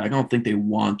quarterback. I don't think they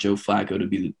want Joe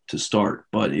Flacco to start,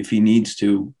 but if he needs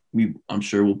to, I'm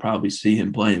sure we'll probably see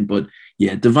him playing. But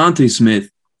yeah, Devontae Smith,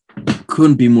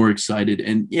 couldn't be more excited.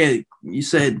 And yeah, you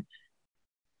said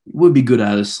would be good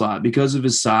out of the slot because of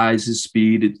his size, his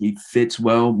speed. He fits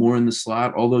well more in the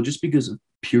slot, although just because of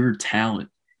pure talent,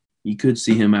 you could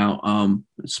see him out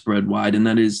spread wide, and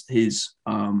that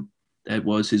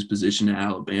was his position at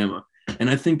Alabama. And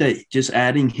I think that just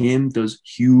adding him does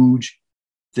huge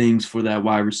things for that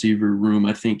wide receiver room.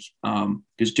 I think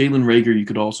because Jalen Reagor, you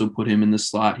could also put him in the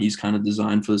slot. He's kind of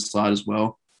designed for the slot as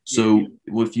well. So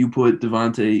if you put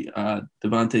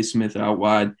Devontae Smith out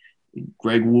wide,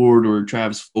 Greg Ward or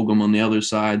Travis Fulgham on the other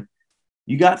side,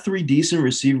 you got 3 decent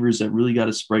receivers that really got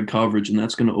to spread coverage, and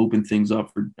that's going to open things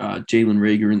up for Jalen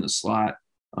Reagor in the slot.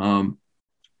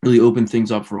 Really open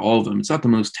things up for all of them. It's not the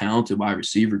most talented wide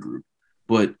receiver group,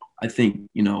 but I think,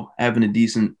 having a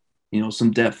decent,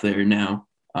 some depth there now.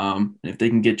 And if they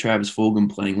can get Travis Fulgham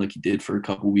playing like he did for a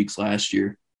couple weeks last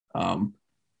year, I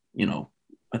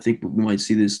think we might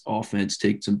see this offense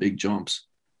take some big jumps.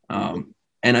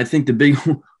 And I think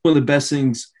one of the best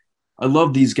things, I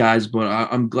love these guys, but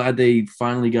I'm glad they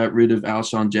finally got rid of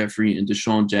Alshon Jeffrey and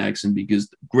Deshaun Jackson, because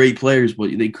great players,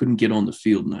 but they couldn't get on the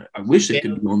field. And I wish they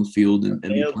could be on the field and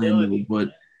be playing with,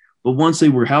 but once they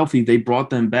were healthy, they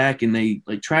brought them back, and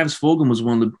Travis Fulgham was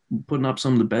putting up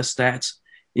some of the best stats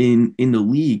in the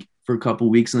league for a couple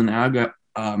of weeks. And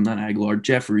then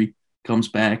Jeffrey comes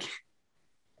back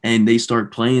and they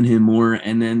start playing him more.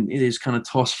 And then it is kind of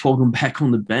tossed Fulgham back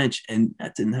on the bench, and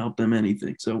that didn't help them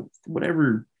anything. So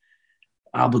whatever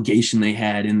obligation they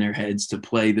had in their heads to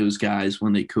play those guys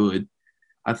when they could,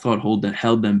 I thought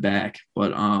held them back.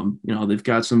 But, they've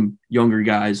got some younger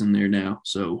guys in there now.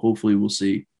 So hopefully we'll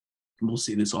see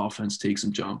this offense take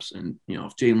some jumps. And,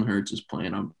 if Jalen Hurts is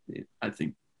playing, I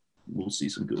think we'll see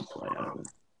some good play out of it.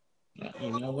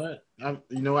 You know what?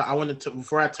 I wanted to,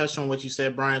 before I touch on what you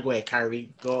said, Brian, go ahead,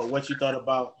 Kyrie. Go what you thought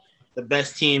about the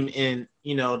best team in,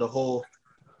 the whole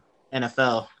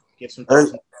NFL. Get some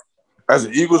thoughts. As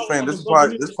an Eagles fan, this is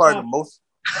probably the most.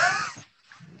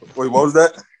 Wait, what was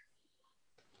that?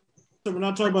 So we're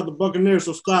not talking about the Buccaneers,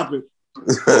 so stop it.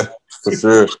 For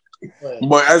sure.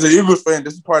 But as an Eagles fan,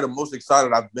 this is probably the most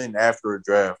excited I've been after a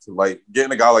draft. Like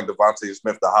getting a guy like Devontae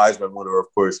Smith, the Heisman winner, of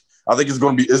course. I think it's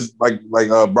going to be like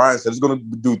Brian said, it's going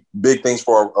to do big things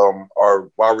for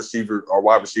our wide receiver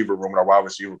room and our wide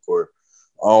receiver core.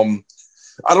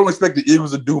 I don't expect the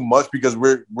Eagles to do much because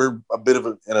we're a bit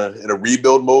of in a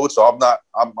rebuild mode. So I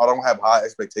don't have high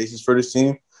expectations for this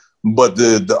team. But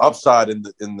the upside and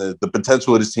the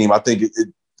potential of this team, I think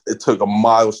it took a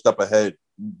mile step ahead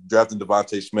drafting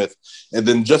Devontae Smith, and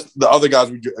then just the other guys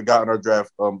we got in our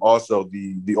draft. Also,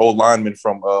 the old lineman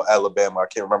from Alabama, I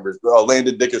can't remember,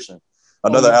 Landon Dickerson,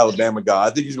 another Alabama guy.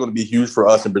 I think he's going to be huge for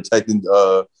us in protecting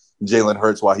Jalen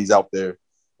Hurts while he's out there.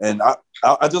 And I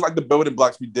just like the building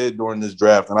blocks we did during this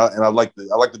draft, and I like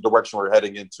the direction we're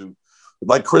heading into.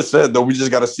 like Chris said, though, we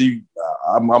just got to see.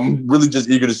 I'm really just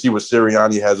eager to see what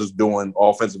Sirianni has us doing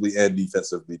offensively and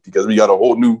defensively because we got a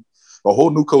whole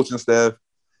new coaching staff,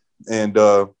 and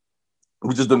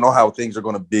we just don't know how things are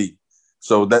going to be.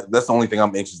 So that's the only thing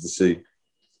I'm anxious to see.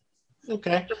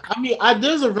 Okay. I mean,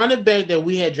 there's a running back that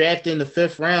we had drafted in the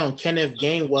 5th round, Kenneth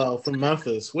Gainwell from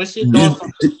Memphis. What's your thoughts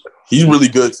on this? He's really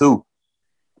good too.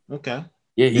 Okay.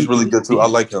 Yeah, he's really good too. I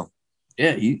like him.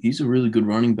 Yeah, he's a really good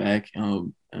running back.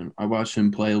 And I watched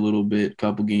him play a little bit,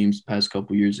 couple games, past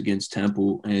couple years against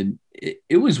Temple, and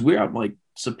it was weird. I'm like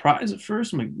surprised at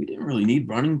first. I'm like, we didn't really need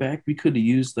running back. We could have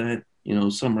used that,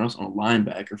 somewhere else on a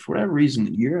linebacker. For whatever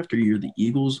reason, year after year, the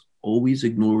Eagles always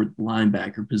ignored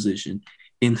linebacker position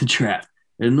in the draft.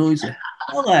 It annoys the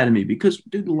hell out of me because,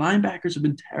 dude, the linebackers have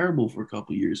been terrible for a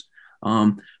couple years.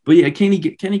 But yeah, can he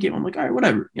get? I'm like, all right,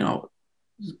 whatever.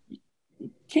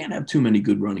 Can't have too many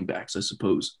good running backs, I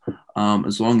suppose,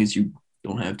 as long as you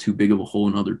don't have too big of a hole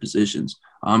in other positions.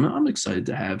 I'm excited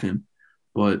to have him.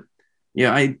 But,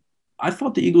 yeah, I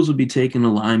thought the Eagles would be taking a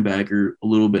linebacker a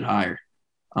little bit higher.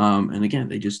 And, again,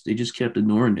 they just kept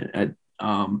ignoring it.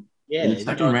 In the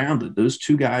second round, those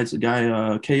two guys, the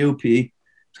guy KOP,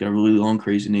 he's got a really long,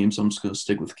 crazy name, so I'm just going to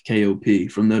stick with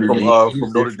KOP from Notre Dame.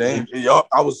 From Notre Dame. Yo,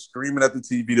 I was screaming at the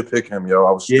TV to pick him, yo.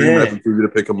 I was screaming at the TV to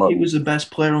pick him up. He was the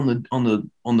best player on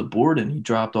the board, and he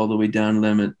dropped all the way down to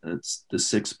them at the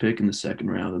 6th pick in the second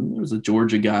round. And there was a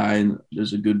Georgia guy, and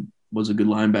was a good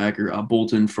linebacker,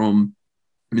 Bolton from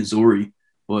Missouri.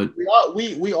 But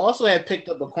we also had picked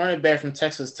up a cornerback from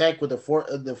Texas Tech with the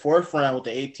 4th round with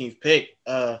the 18th pick.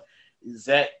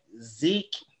 Zach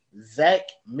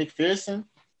McPherson.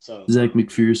 Zach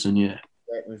McPherson, yeah.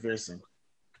 Zach McPherson.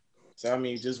 So I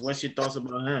mean, just what's your thoughts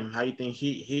about him? How you think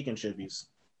he contributes?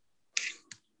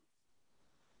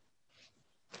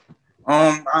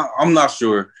 I'm not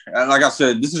sure. Like I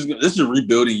said, this is a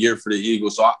rebuilding year for the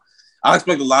Eagles. So I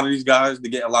expect a lot of these guys to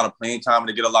get a lot of playing time and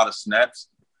to get a lot of snaps.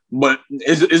 But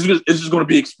it's just going to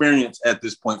be experience at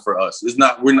this point for us.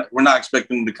 We're not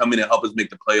expecting them to come in and help us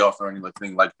make the playoffs or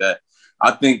anything like that.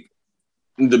 I think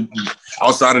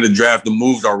outside of the draft, the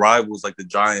moves our rivals like the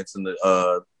Giants and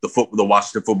the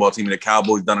Washington football team and the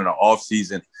Cowboys done in the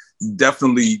offseason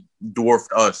definitely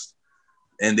dwarfed us,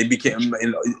 and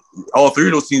all three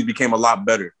of those teams became a lot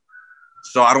better.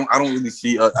 So I don't really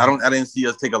see I didn't see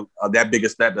us take that big a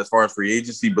step as far as free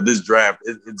agency, but this draft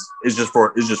it's just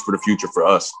for the future for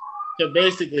us. So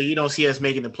basically, you don't see us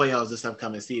making the playoffs this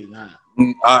upcoming season, huh?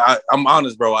 I'm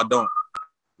honest, bro. I don't.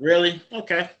 Really?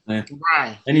 Okay. Yeah.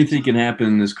 Right. Anything can happen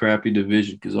in this crappy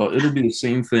division because it'll be the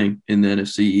same thing in the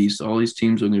NFC East. All these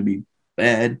teams are going to be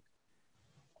bad.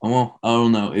 Well, I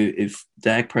don't know. If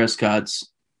Dak Prescott's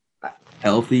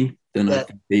healthy, then I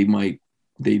think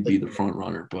they'd be the front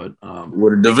runner. But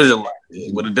with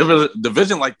a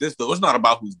division like this, though, it's not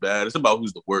about who's bad. It's about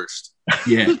who's the worst.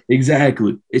 Yeah,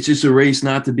 exactly. It's just a race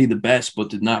not to be the best,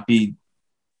 but to not be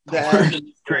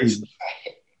crazy.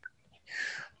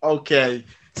 Okay.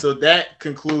 So that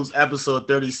concludes episode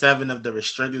 37 of the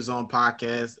Restricted Zone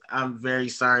podcast. I'm very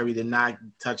sorry we did not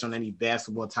touch on any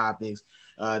basketball topics.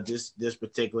 This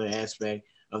particular aspect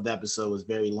of the episode was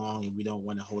very long, and we don't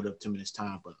want to hold up too much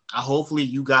time. But hopefully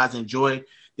you guys enjoyed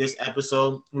this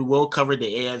episode. We will cover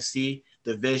the AFC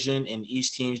division and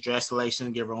each team's draft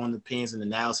selection, give our own opinions and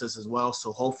analysis as well.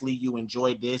 So hopefully you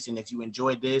enjoyed this, and if you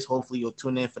enjoyed this, hopefully you'll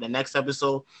tune in for the next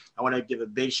episode. I want to give a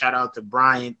big shout out to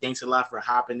Brian. Thanks a lot for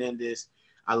hopping in this.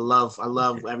 I love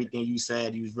everything you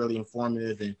said. You was really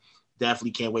informative, and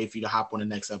definitely can't wait for you to hop on the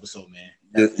next episode, man.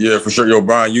 Yeah, for sure. Yo,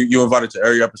 Brian, you invited to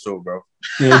every episode, bro.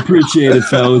 Yeah, appreciate it,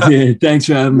 fellas. Yeah, thanks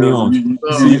for having me on. You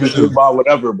can shoot by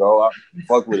whatever, bro.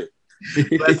 fuck with it.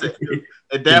 Listen,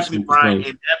 and definitely, Brian,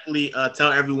 and definitely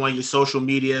tell everyone your social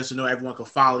media so everyone can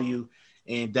follow you,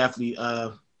 and definitely,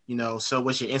 so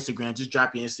what's your Instagram? Just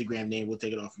drop your Instagram name. We'll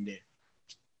take it off from there.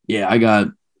 Yeah, I got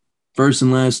first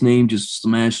and last name just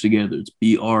smashed together. It's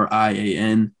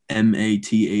BrianMatheis.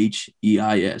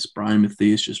 Brian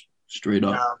Matheis, just straight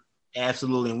up.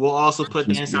 Absolutely. And we'll also put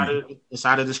the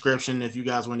inside the description if you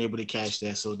guys weren't able to catch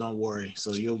that. So don't worry.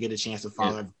 So you'll get a chance to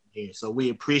follow everything here. So we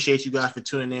appreciate you guys for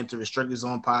tuning in to Restricted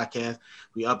Zone Podcast.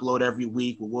 We upload every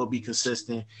week. We will be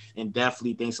consistent. And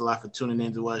definitely thanks a lot for tuning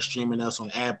in to us, streaming us on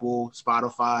Apple,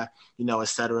 Spotify,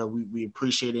 etc. We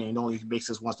appreciate it, and only makes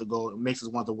us want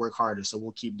to work harder. So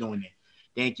we'll keep doing it.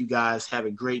 Thank you guys. Have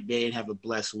a great day and have a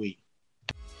blessed week.